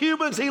loves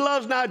Cubans. He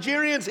loves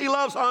Nigerians. He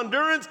loves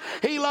Hondurans.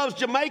 He loves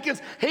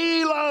Jamaicans.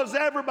 He loves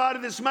everybody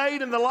that's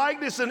made in the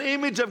likeness and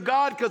image of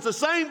God, because the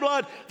same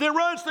blood that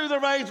runs through their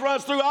veins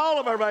runs through all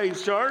of our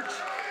veins, church.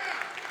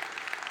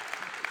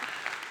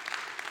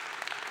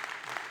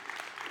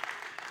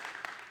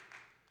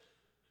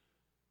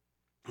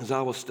 As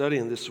I was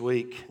studying this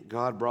week,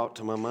 God brought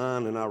to my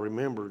mind, and I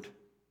remembered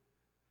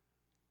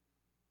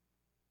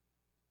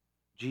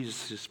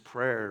Jesus'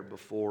 prayer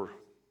before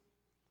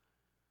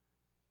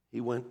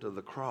he went to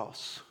the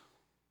cross.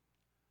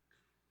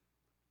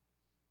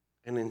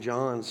 And in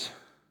John's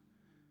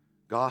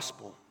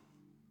Gospel,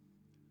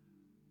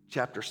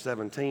 chapter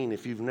 17,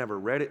 if you've never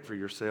read it for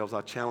yourselves, I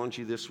challenge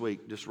you this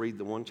week, just read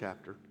the one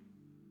chapter.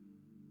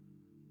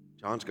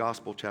 John's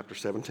Gospel, chapter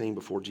 17,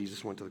 before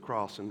Jesus went to the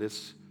cross. And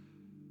this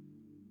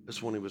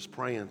when he was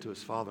praying to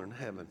his Father in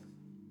heaven.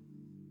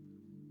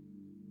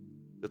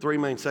 The three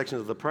main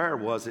sections of the prayer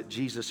was that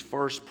Jesus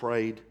first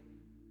prayed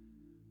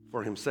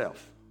for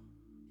himself,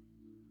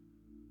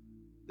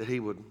 that he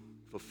would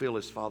fulfill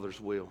his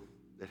Father's will,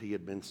 that he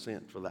had been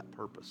sent for that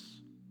purpose.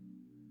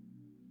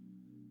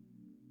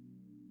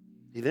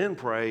 He then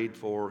prayed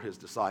for his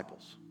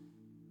disciples,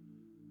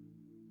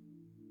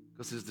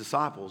 because his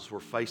disciples were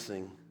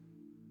facing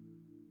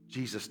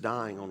Jesus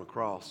dying on the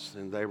cross,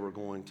 and they were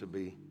going to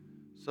be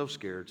so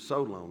scared,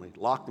 so lonely,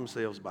 locked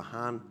themselves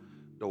behind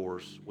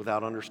doors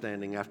without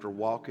understanding after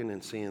walking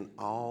and seeing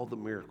all the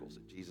miracles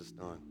that Jesus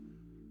done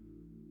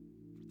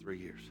for 3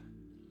 years.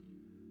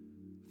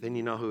 Then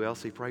you know who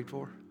else he prayed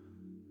for?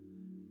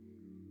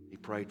 He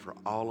prayed for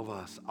all of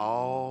us,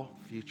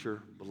 all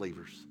future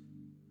believers.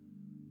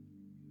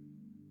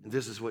 And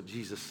this is what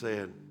Jesus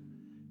said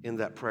in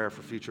that prayer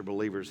for future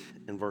believers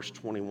in verse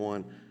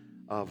 21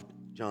 of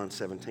John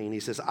 17.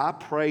 He says, I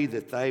pray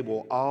that they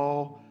will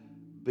all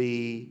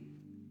be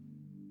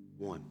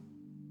one,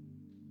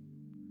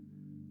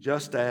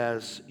 just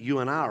as you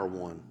and I are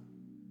one,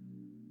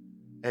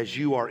 as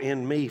you are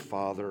in me,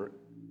 Father,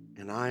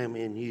 and I am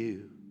in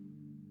you.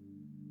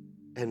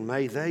 And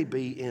may they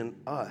be in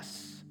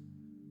us,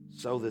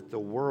 so that the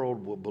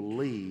world will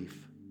believe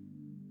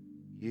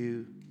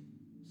you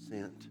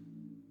sent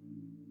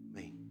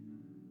me.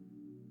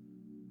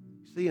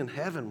 See, in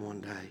heaven one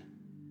day,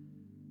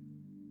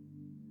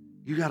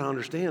 you got to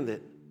understand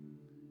that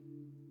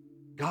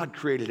God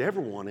created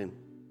everyone, and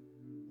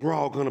we're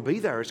all going to be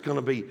there. It's going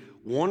to be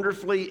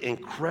wonderfully,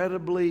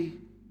 incredibly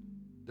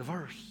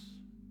diverse.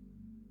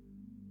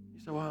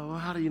 You say, well,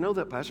 how do you know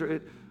that, Pastor?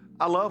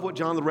 I love what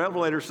John the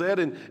Revelator said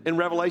in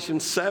Revelation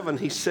 7.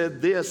 He said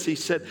this. He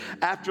said,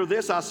 after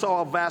this I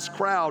saw a vast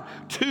crowd,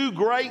 too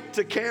great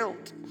to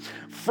count,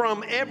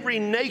 from every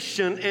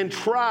nation and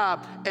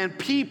tribe and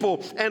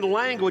people and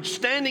language,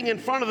 standing in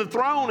front of the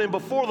throne and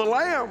before the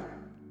Lamb.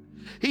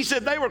 He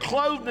said they were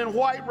clothed in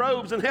white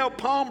robes and held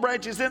palm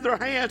branches in their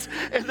hands,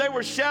 and they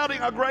were shouting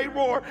a great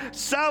roar,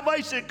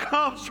 salvation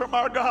comes from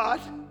our God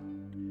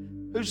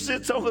who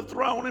sits on the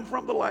throne and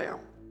from the Lamb.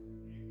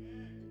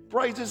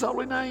 Praise his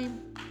holy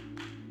name.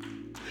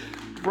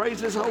 Praise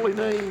his holy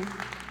name.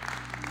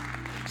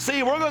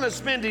 See, we're going to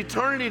spend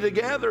eternity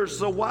together,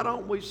 so why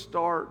don't we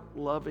start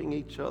loving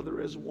each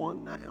other as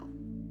one now?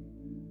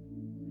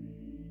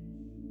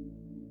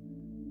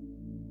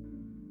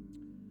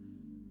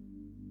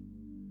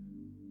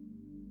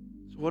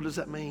 So what does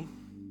that mean?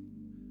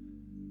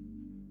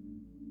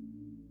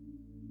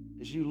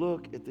 As you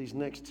look at these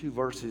next two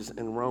verses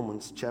in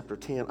Romans chapter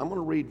 10, I'm going to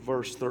read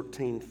verse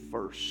 13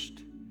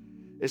 first.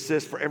 It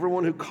says, for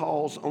everyone who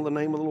calls on the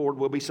name of the Lord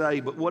will be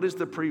saved. But what is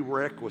the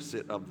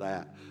prerequisite of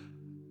that?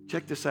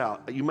 Check this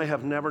out. You may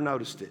have never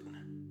noticed it.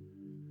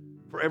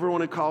 For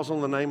everyone who calls on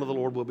the name of the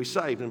Lord will be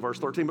saved in verse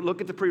 13. But look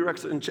at the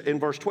prerequisite in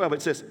verse 12.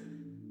 It says,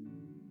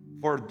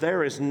 for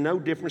there is no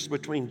difference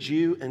between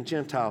Jew and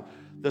Gentile.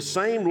 The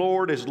same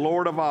Lord is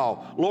Lord of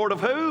all. Lord of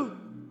who?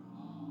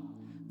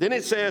 Then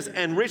it says,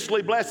 and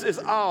richly blesses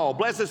all.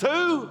 Blesses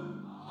who?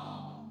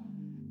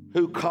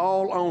 Who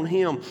call on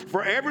him.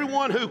 For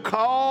everyone who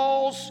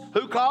calls,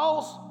 who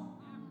calls?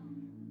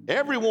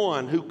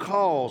 Everyone who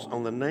calls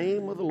on the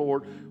name of the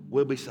Lord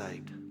will be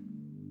saved.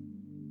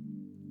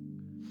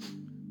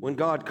 When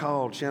God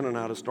called Shannon and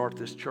I to start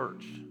this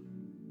church,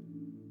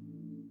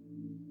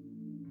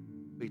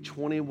 it'll be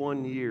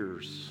 21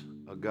 years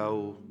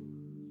ago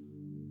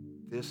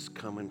this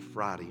coming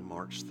Friday,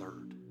 March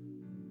 3rd.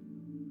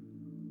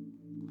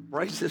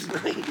 Praise his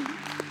name.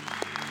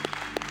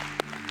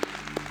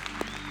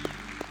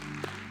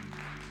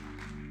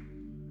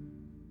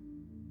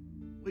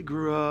 We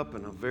grew up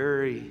in a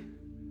very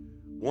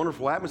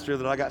wonderful atmosphere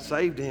that I got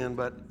saved in,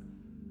 but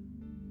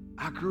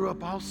I grew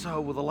up also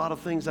with a lot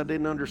of things I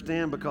didn't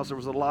understand because there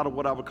was a lot of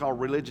what I would call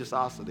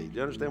religiosity. Do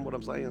you understand what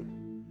I'm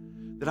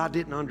saying? That I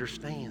didn't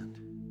understand.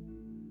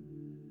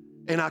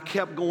 And I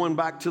kept going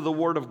back to the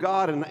Word of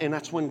God, and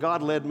that's when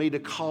God led me to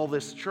call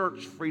this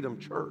church Freedom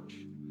Church.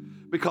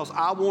 Because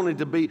I wanted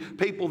to be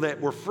people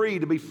that were free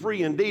to be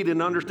free indeed and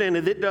understand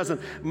that it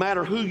doesn't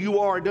matter who you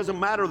are. It doesn't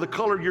matter the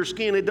color of your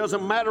skin. It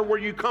doesn't matter where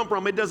you come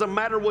from. It doesn't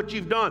matter what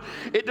you've done.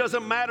 It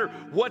doesn't matter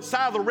what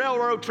side of the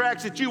railroad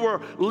tracks that you were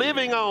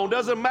living on. It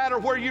doesn't matter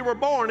where you were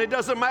born. It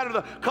doesn't matter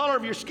the color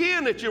of your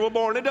skin that you were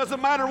born. It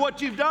doesn't matter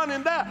what you've done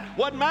in that.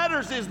 What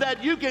matters is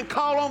that you can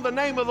call on the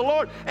name of the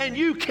Lord and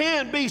you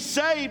can be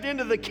saved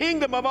into the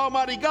kingdom of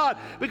Almighty God.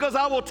 Because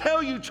I will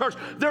tell you, church,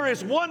 there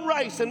is one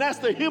race, and that's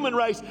the human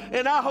race.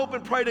 And I hope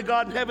and pray to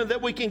God in heaven that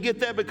we can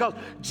get that, because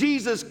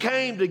Jesus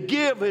came to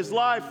give his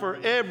life for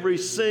every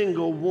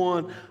single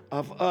one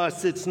of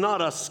us. It's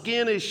not a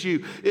skin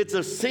issue. It's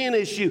a sin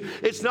issue.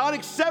 It's not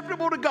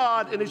acceptable to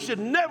God, and it should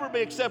never be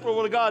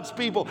acceptable to God's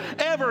people,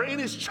 ever, in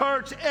his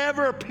church,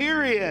 ever,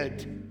 period.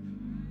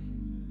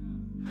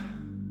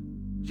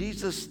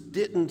 Jesus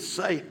didn't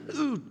say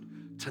who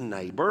to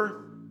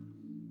neighbor.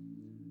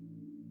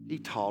 He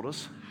taught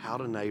us how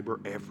to neighbor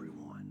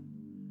everyone.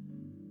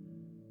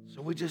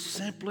 So we just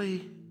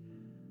simply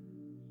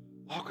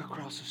walk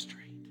across the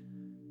street.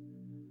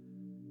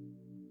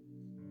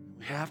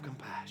 We have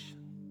compassion.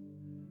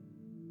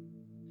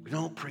 We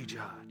don't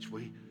prejudge.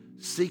 We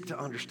seek to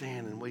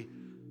understand, and we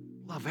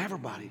love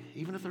everybody,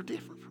 even if they're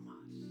different from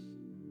us.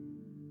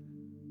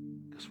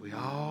 Because we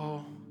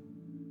all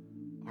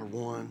are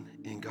one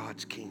in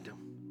God's kingdom.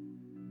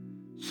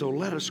 So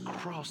let us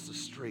cross the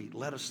street.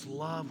 Let us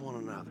love one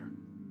another.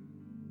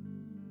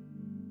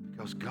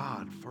 Because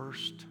God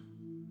first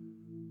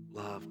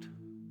loved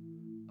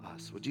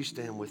us. Would you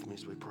stand with me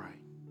as we pray?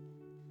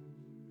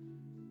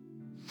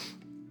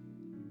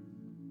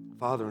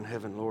 Father in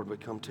heaven, Lord, we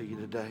come to you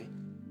today.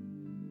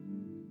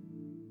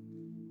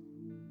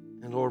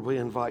 And Lord, we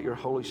invite your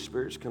Holy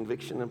Spirit's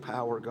conviction and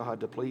power, God,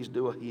 to please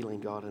do a healing,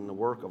 God, in the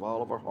work of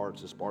all of our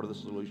hearts as part of the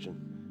solution.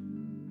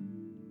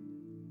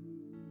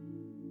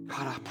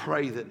 God, I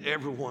pray that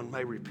everyone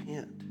may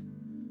repent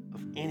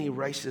of any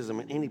racism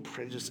and any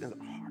prejudice in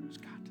their hearts,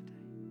 God, today.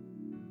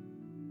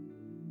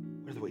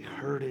 Whether we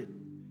heard it,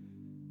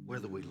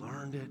 whether we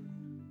learned it,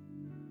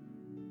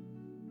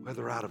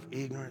 whether out of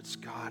ignorance,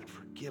 God,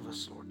 forgive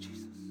us, Lord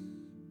Jesus.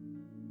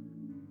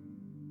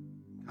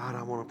 God,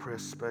 I want to pray a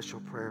special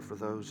prayer for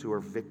those who are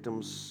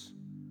victims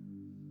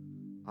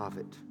of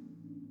it.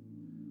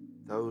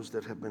 Those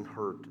that have been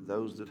hurt,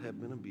 those that have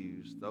been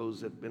abused,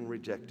 those that have been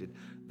rejected,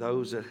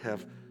 those that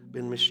have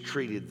been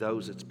mistreated,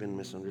 those that's been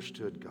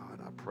misunderstood, God.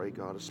 I pray,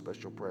 God, a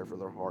special prayer for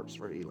their hearts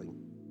for healing.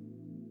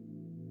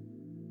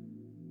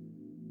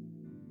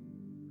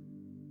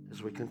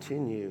 As we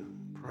continue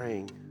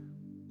praying,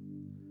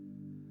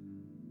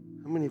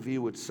 how many of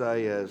you would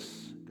say,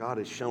 as God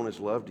has shown his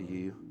love to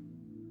you,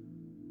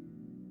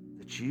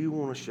 that you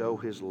want to show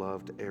his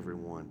love to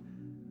everyone?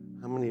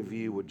 How many of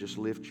you would just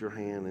lift your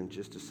hand in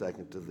just a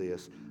second to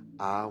this?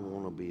 I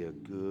want to be a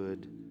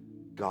good,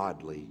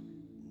 godly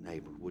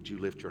neighbor. Would you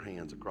lift your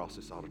hands across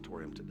this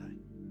auditorium today?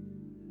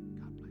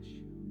 God bless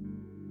you.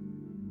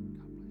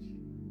 God bless you.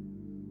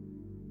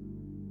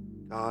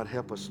 God,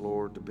 help us,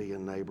 Lord, to be a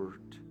neighbor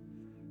to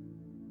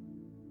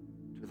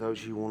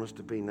those you want us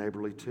to be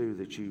neighborly to,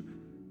 that you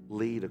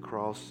lead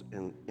across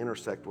and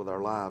intersect with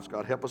our lives.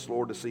 God, help us,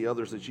 Lord, to see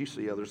others as you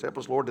see others. Help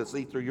us, Lord, to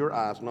see through your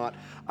eyes, not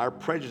our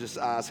prejudiced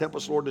eyes. Help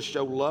us, Lord, to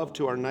show love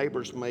to our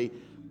neighbors. May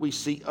we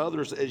see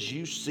others as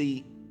you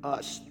see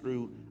us,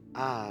 through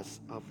eyes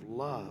of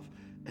love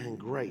and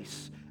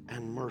grace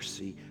and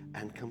mercy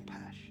and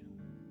compassion.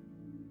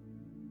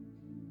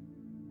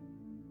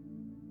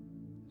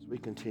 As we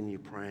continue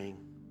praying,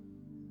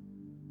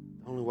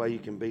 the only way you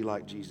can be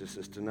like Jesus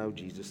is to know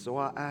Jesus. So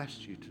I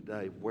asked you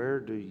today, where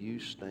do you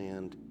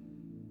stand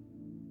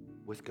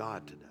with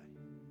God today?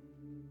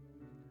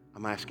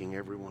 I'm asking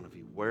every one of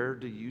you, where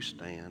do you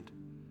stand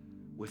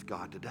with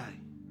God today?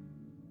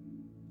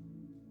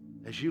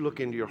 As you look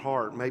into your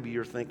heart, maybe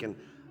you're thinking,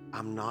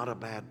 I'm not a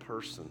bad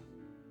person.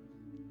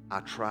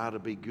 I try to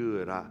be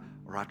good,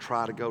 or I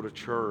try to go to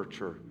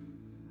church, or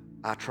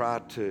I try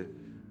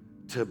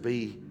to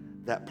be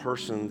that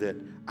person that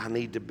I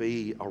need to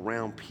be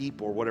around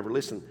people or whatever.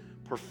 Listen,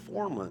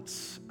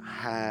 performance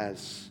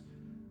has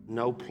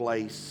no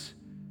place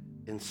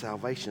in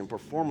salvation.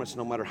 Performance,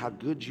 no matter how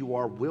good you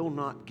are, will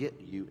not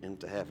get you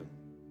into heaven.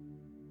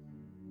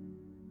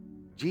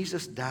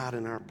 Jesus died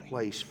in our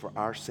place for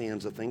our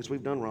sins, the things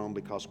we've done wrong,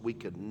 because we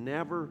could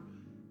never,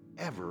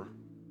 ever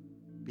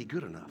be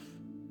good enough.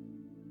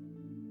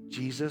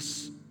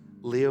 Jesus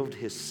lived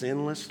his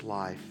sinless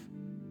life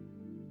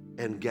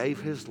and gave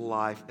his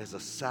life as a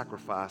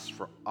sacrifice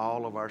for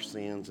all of our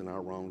sins and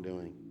our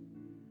wrongdoing.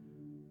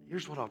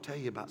 Here's what I'll tell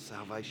you about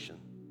salvation.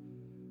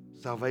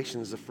 Salvation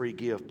is a free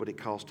gift, but it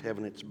cost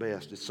heaven its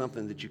best. It's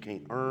something that you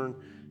can't earn.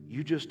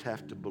 You just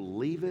have to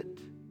believe it,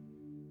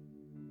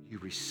 you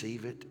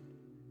receive it,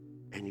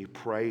 and you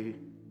pray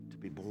to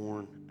be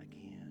born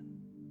again.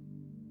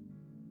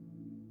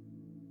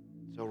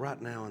 So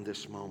right now in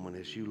this moment,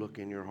 as you look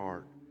in your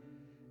heart,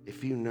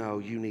 if you know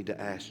you need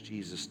to ask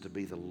Jesus to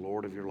be the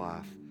Lord of your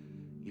life,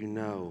 you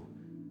know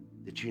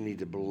that you need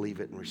to believe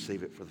it and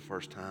receive it for the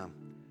first time,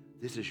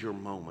 this is your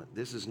moment.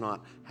 This is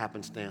not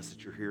happenstance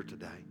that you're here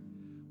today.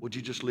 Would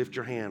you just lift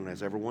your hand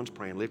as everyone's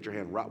praying? Lift your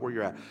hand right where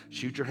you're at.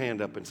 Shoot your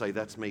hand up and say,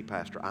 that's me,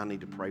 Pastor. I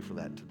need to pray for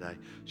that today.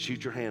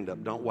 Shoot your hand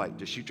up. Don't wait.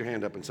 Just shoot your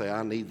hand up and say,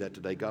 I need that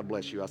today. God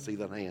bless you. I see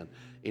that hand.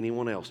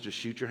 Anyone else, just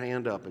shoot your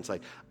hand up and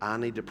say, I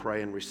need to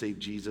pray and receive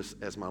Jesus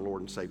as my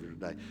Lord and Savior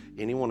today.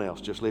 Anyone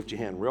else, just lift your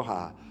hand real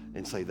high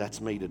and say,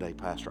 that's me today,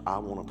 Pastor. I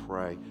want to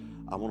pray.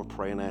 I want to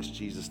pray and ask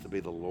Jesus to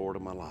be the Lord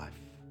of my life.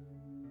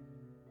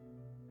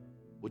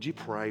 Would you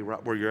pray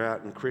right where you're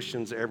at? And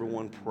Christians,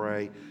 everyone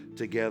pray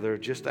together.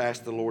 Just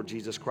ask the Lord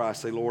Jesus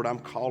Christ. Say, Lord, I'm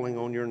calling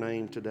on your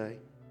name today.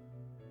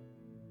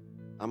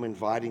 I'm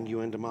inviting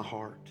you into my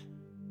heart.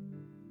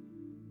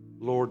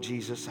 Lord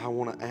Jesus, I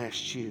want to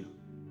ask you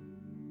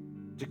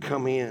to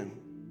come in.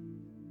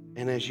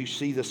 And as you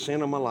see the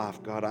sin of my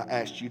life, God, I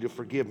ask you to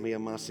forgive me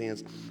of my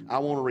sins. I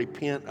want to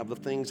repent of the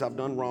things I've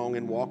done wrong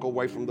and walk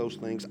away from those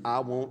things. I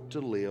want to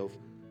live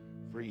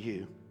for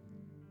you.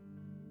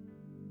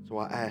 So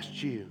I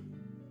asked you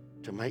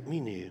to make me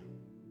new.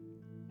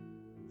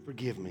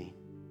 Forgive me.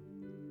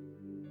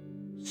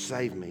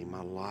 Save me.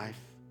 My life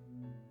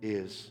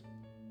is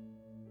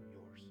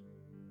yours.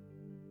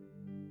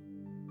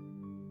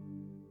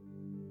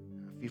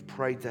 If you've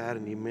prayed that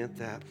and you meant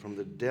that from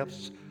the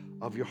depths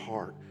of your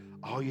heart,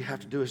 all you have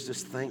to do is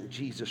just thank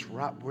Jesus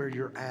right where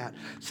you're at.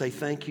 Say,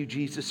 thank you,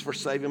 Jesus, for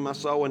saving my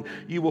soul. And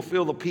you will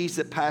feel the peace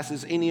that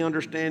passes any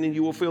understanding.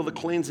 You will feel the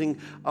cleansing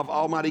of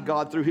Almighty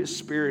God through his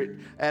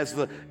Spirit as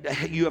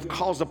you have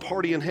caused a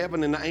party in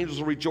heaven and the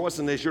angels are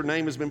rejoicing as your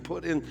name has been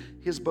put in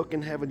his book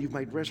in heaven. You've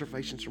made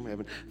reservations from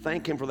heaven.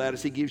 Thank him for that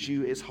as he gives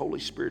you his Holy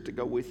Spirit to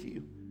go with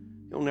you.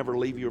 He'll never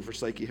leave you or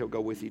forsake you. He'll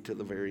go with you to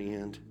the very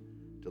end,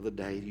 till the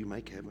day you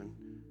make heaven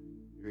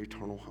your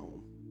eternal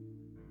home.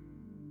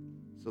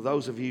 So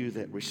those of you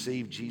that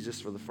receive Jesus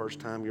for the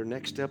first time, your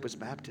next step is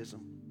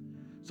baptism.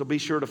 So be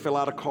sure to fill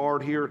out a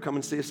card here, come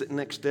and see us at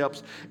Next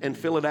Steps and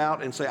fill it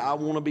out and say, I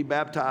want to be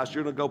baptized.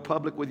 You're going to go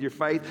public with your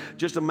faith.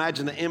 Just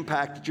imagine the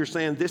impact that you're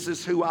saying, this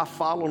is who I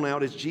follow now,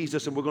 is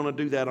Jesus, and we're going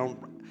to do that on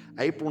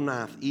April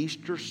 9th,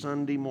 Easter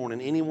Sunday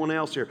morning. Anyone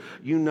else here,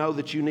 you know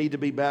that you need to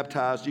be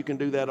baptized, you can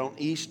do that on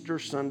Easter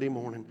Sunday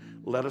morning.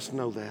 Let us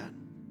know that,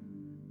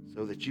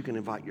 so that you can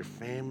invite your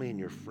family and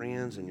your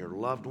friends and your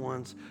loved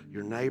ones,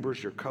 your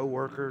neighbors, your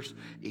coworkers,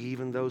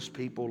 even those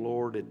people,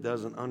 Lord, that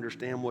doesn't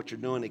understand what you're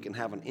doing. It can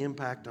have an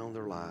impact on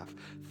their life.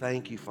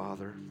 Thank you,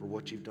 Father, for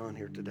what you've done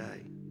here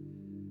today.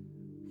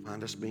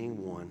 Find us being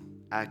one,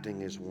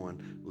 acting as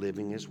one,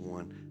 living as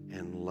one,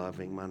 and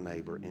loving my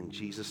neighbor. In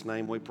Jesus'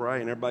 name we pray.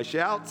 And everybody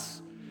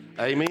shouts,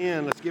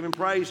 amen. Let's give him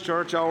praise,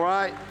 church, all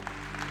right?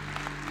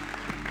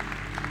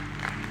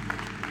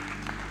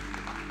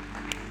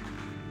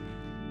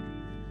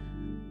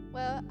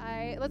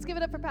 Let's give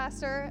it up for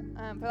Pastor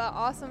for that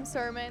awesome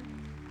sermon.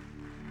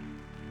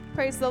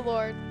 Praise the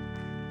Lord.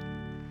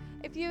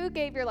 If If you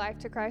gave your life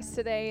to Christ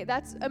today,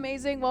 that's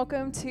amazing.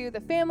 Welcome to the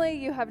family.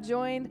 You have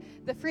joined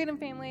the Freedom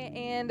family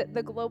and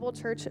the Global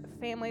Church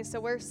family.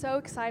 So we're so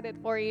excited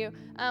for you.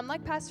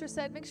 Like Pastor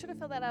said, make sure to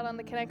fill that out on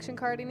the connection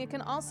card. And you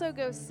can also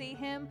go see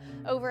him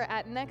over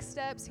at Next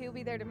Steps. He'll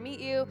be there to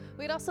meet you.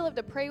 We'd also love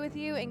to pray with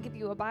you and give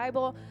you a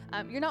Bible.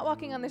 You're not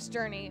walking on this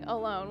journey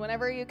alone.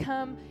 Whenever you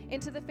come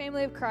into the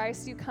family of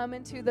Christ, you come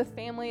into the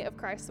family of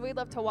Christ. So we'd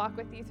love to walk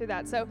with you through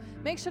that. So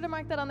make sure to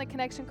mark that on the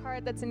connection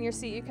card that's in your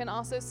seat. You can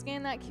also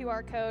scan that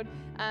QR code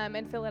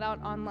and fill it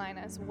out online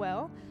as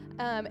well.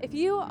 If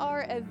you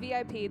are a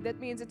VIP, that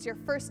means it's your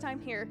first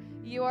time here.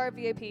 You are a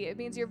VIP. It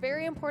means you're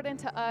very important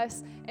to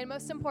us, and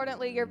most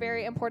importantly, you're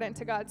very important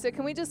to God. So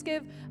can we just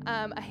give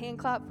a hand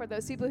clap for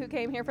those people who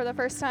came here for the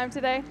first time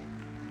today?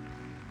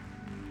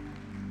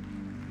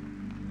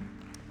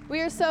 We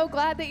are so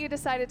glad that you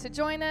decided to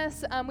join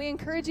us. We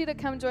encourage you to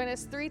come join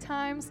us 3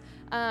 times.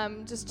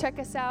 Just check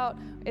us out.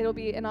 It'll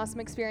be an awesome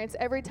experience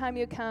every time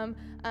you come.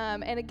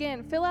 And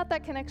again, fill out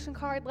that connection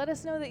card. Let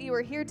us know that you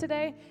were here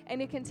today, and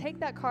you can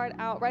take that card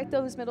out right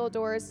those middle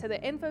doors to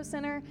the info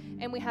center,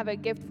 and we have a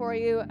gift for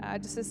you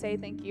just to say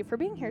thank you for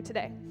being here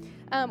today.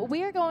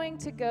 We are going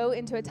to go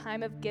into a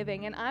time of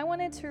giving, and I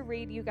wanted to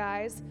read you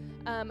guys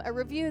a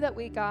review that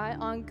we got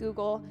on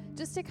Google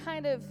just to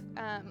kind of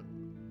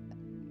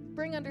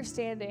bring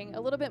understanding,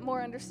 a little bit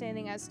more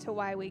understanding as to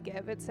why we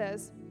give. It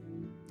says,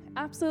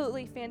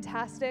 absolutely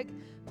fantastic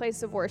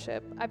place of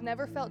worship. I've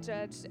never felt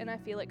judged, and I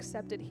feel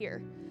accepted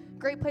here.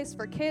 Great place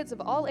for kids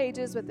of all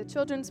ages with the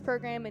children's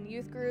program and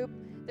youth group.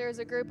 There is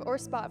a group or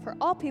spot for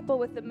all people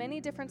with the many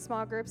different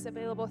small groups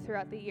available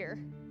throughout the year.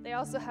 They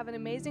also have an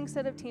amazing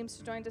set of teams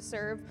to join to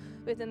serve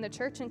within the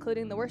church,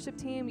 including the worship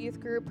team,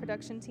 youth group,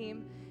 production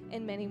team,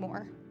 and many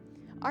more.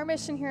 Our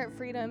mission here at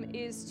Freedom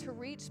is to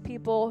reach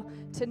people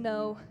to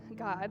know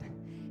God.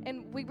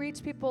 And we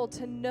reach people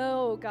to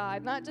know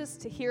God, not just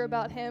to hear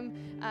about him,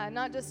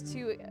 not just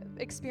to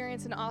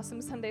experience an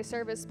awesome Sunday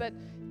service, but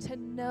to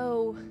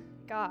know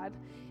God.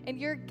 And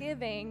your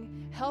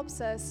giving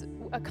helps us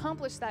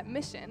accomplish that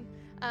mission.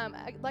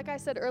 Like I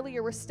said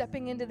earlier, we're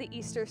stepping into the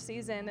Easter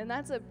season, and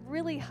that's a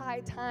really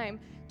high time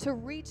to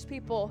reach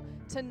people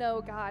to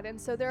know God. And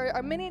so there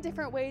are many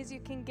different ways you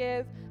can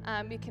give.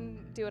 You can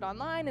do it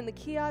online in the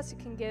kiosk.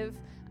 You can give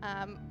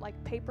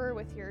like paper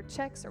with your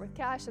checks or with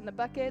cash in the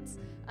buckets.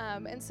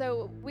 And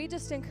so we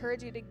just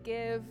encourage you to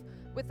give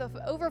with an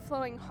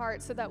overflowing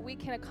heart so that we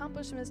can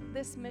accomplish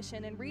this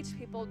mission and reach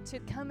people to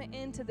come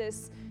into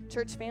this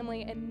church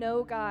family and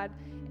know God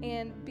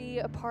and be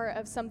a part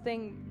of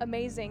something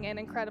amazing and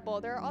incredible.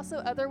 There are also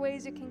other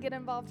ways you can get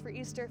involved for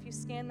Easter. If you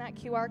scan that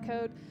QR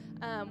code,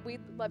 we'd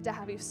love to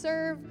have you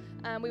serve.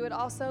 We would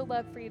also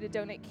love for you to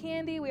donate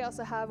candy. We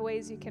also have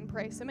ways you can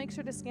pray. So make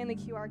sure to scan the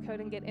QR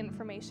code and get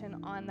information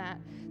on that.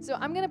 So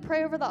I'm going to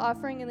pray over the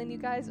offering, and then you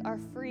guys are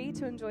free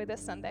to enjoy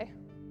this Sunday.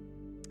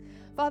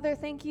 Father,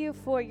 thank you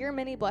for your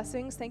many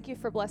blessings. Thank you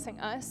for blessing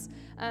us.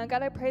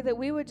 God, I pray that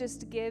we would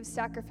just give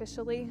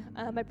sacrificially.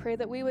 I pray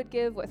that we would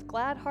give with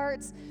glad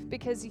hearts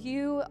because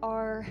you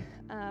are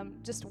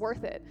just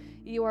worth it.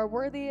 You are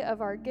worthy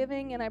of our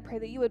giving, and I pray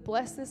that you would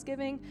bless this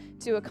giving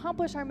to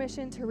accomplish our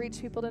mission to reach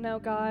people to know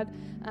God.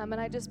 And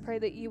I just pray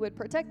that you would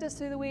protect us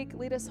through the week,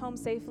 lead us home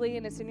safely,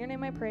 and it's in your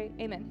name I pray.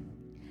 Amen.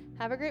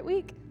 Have a great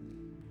week.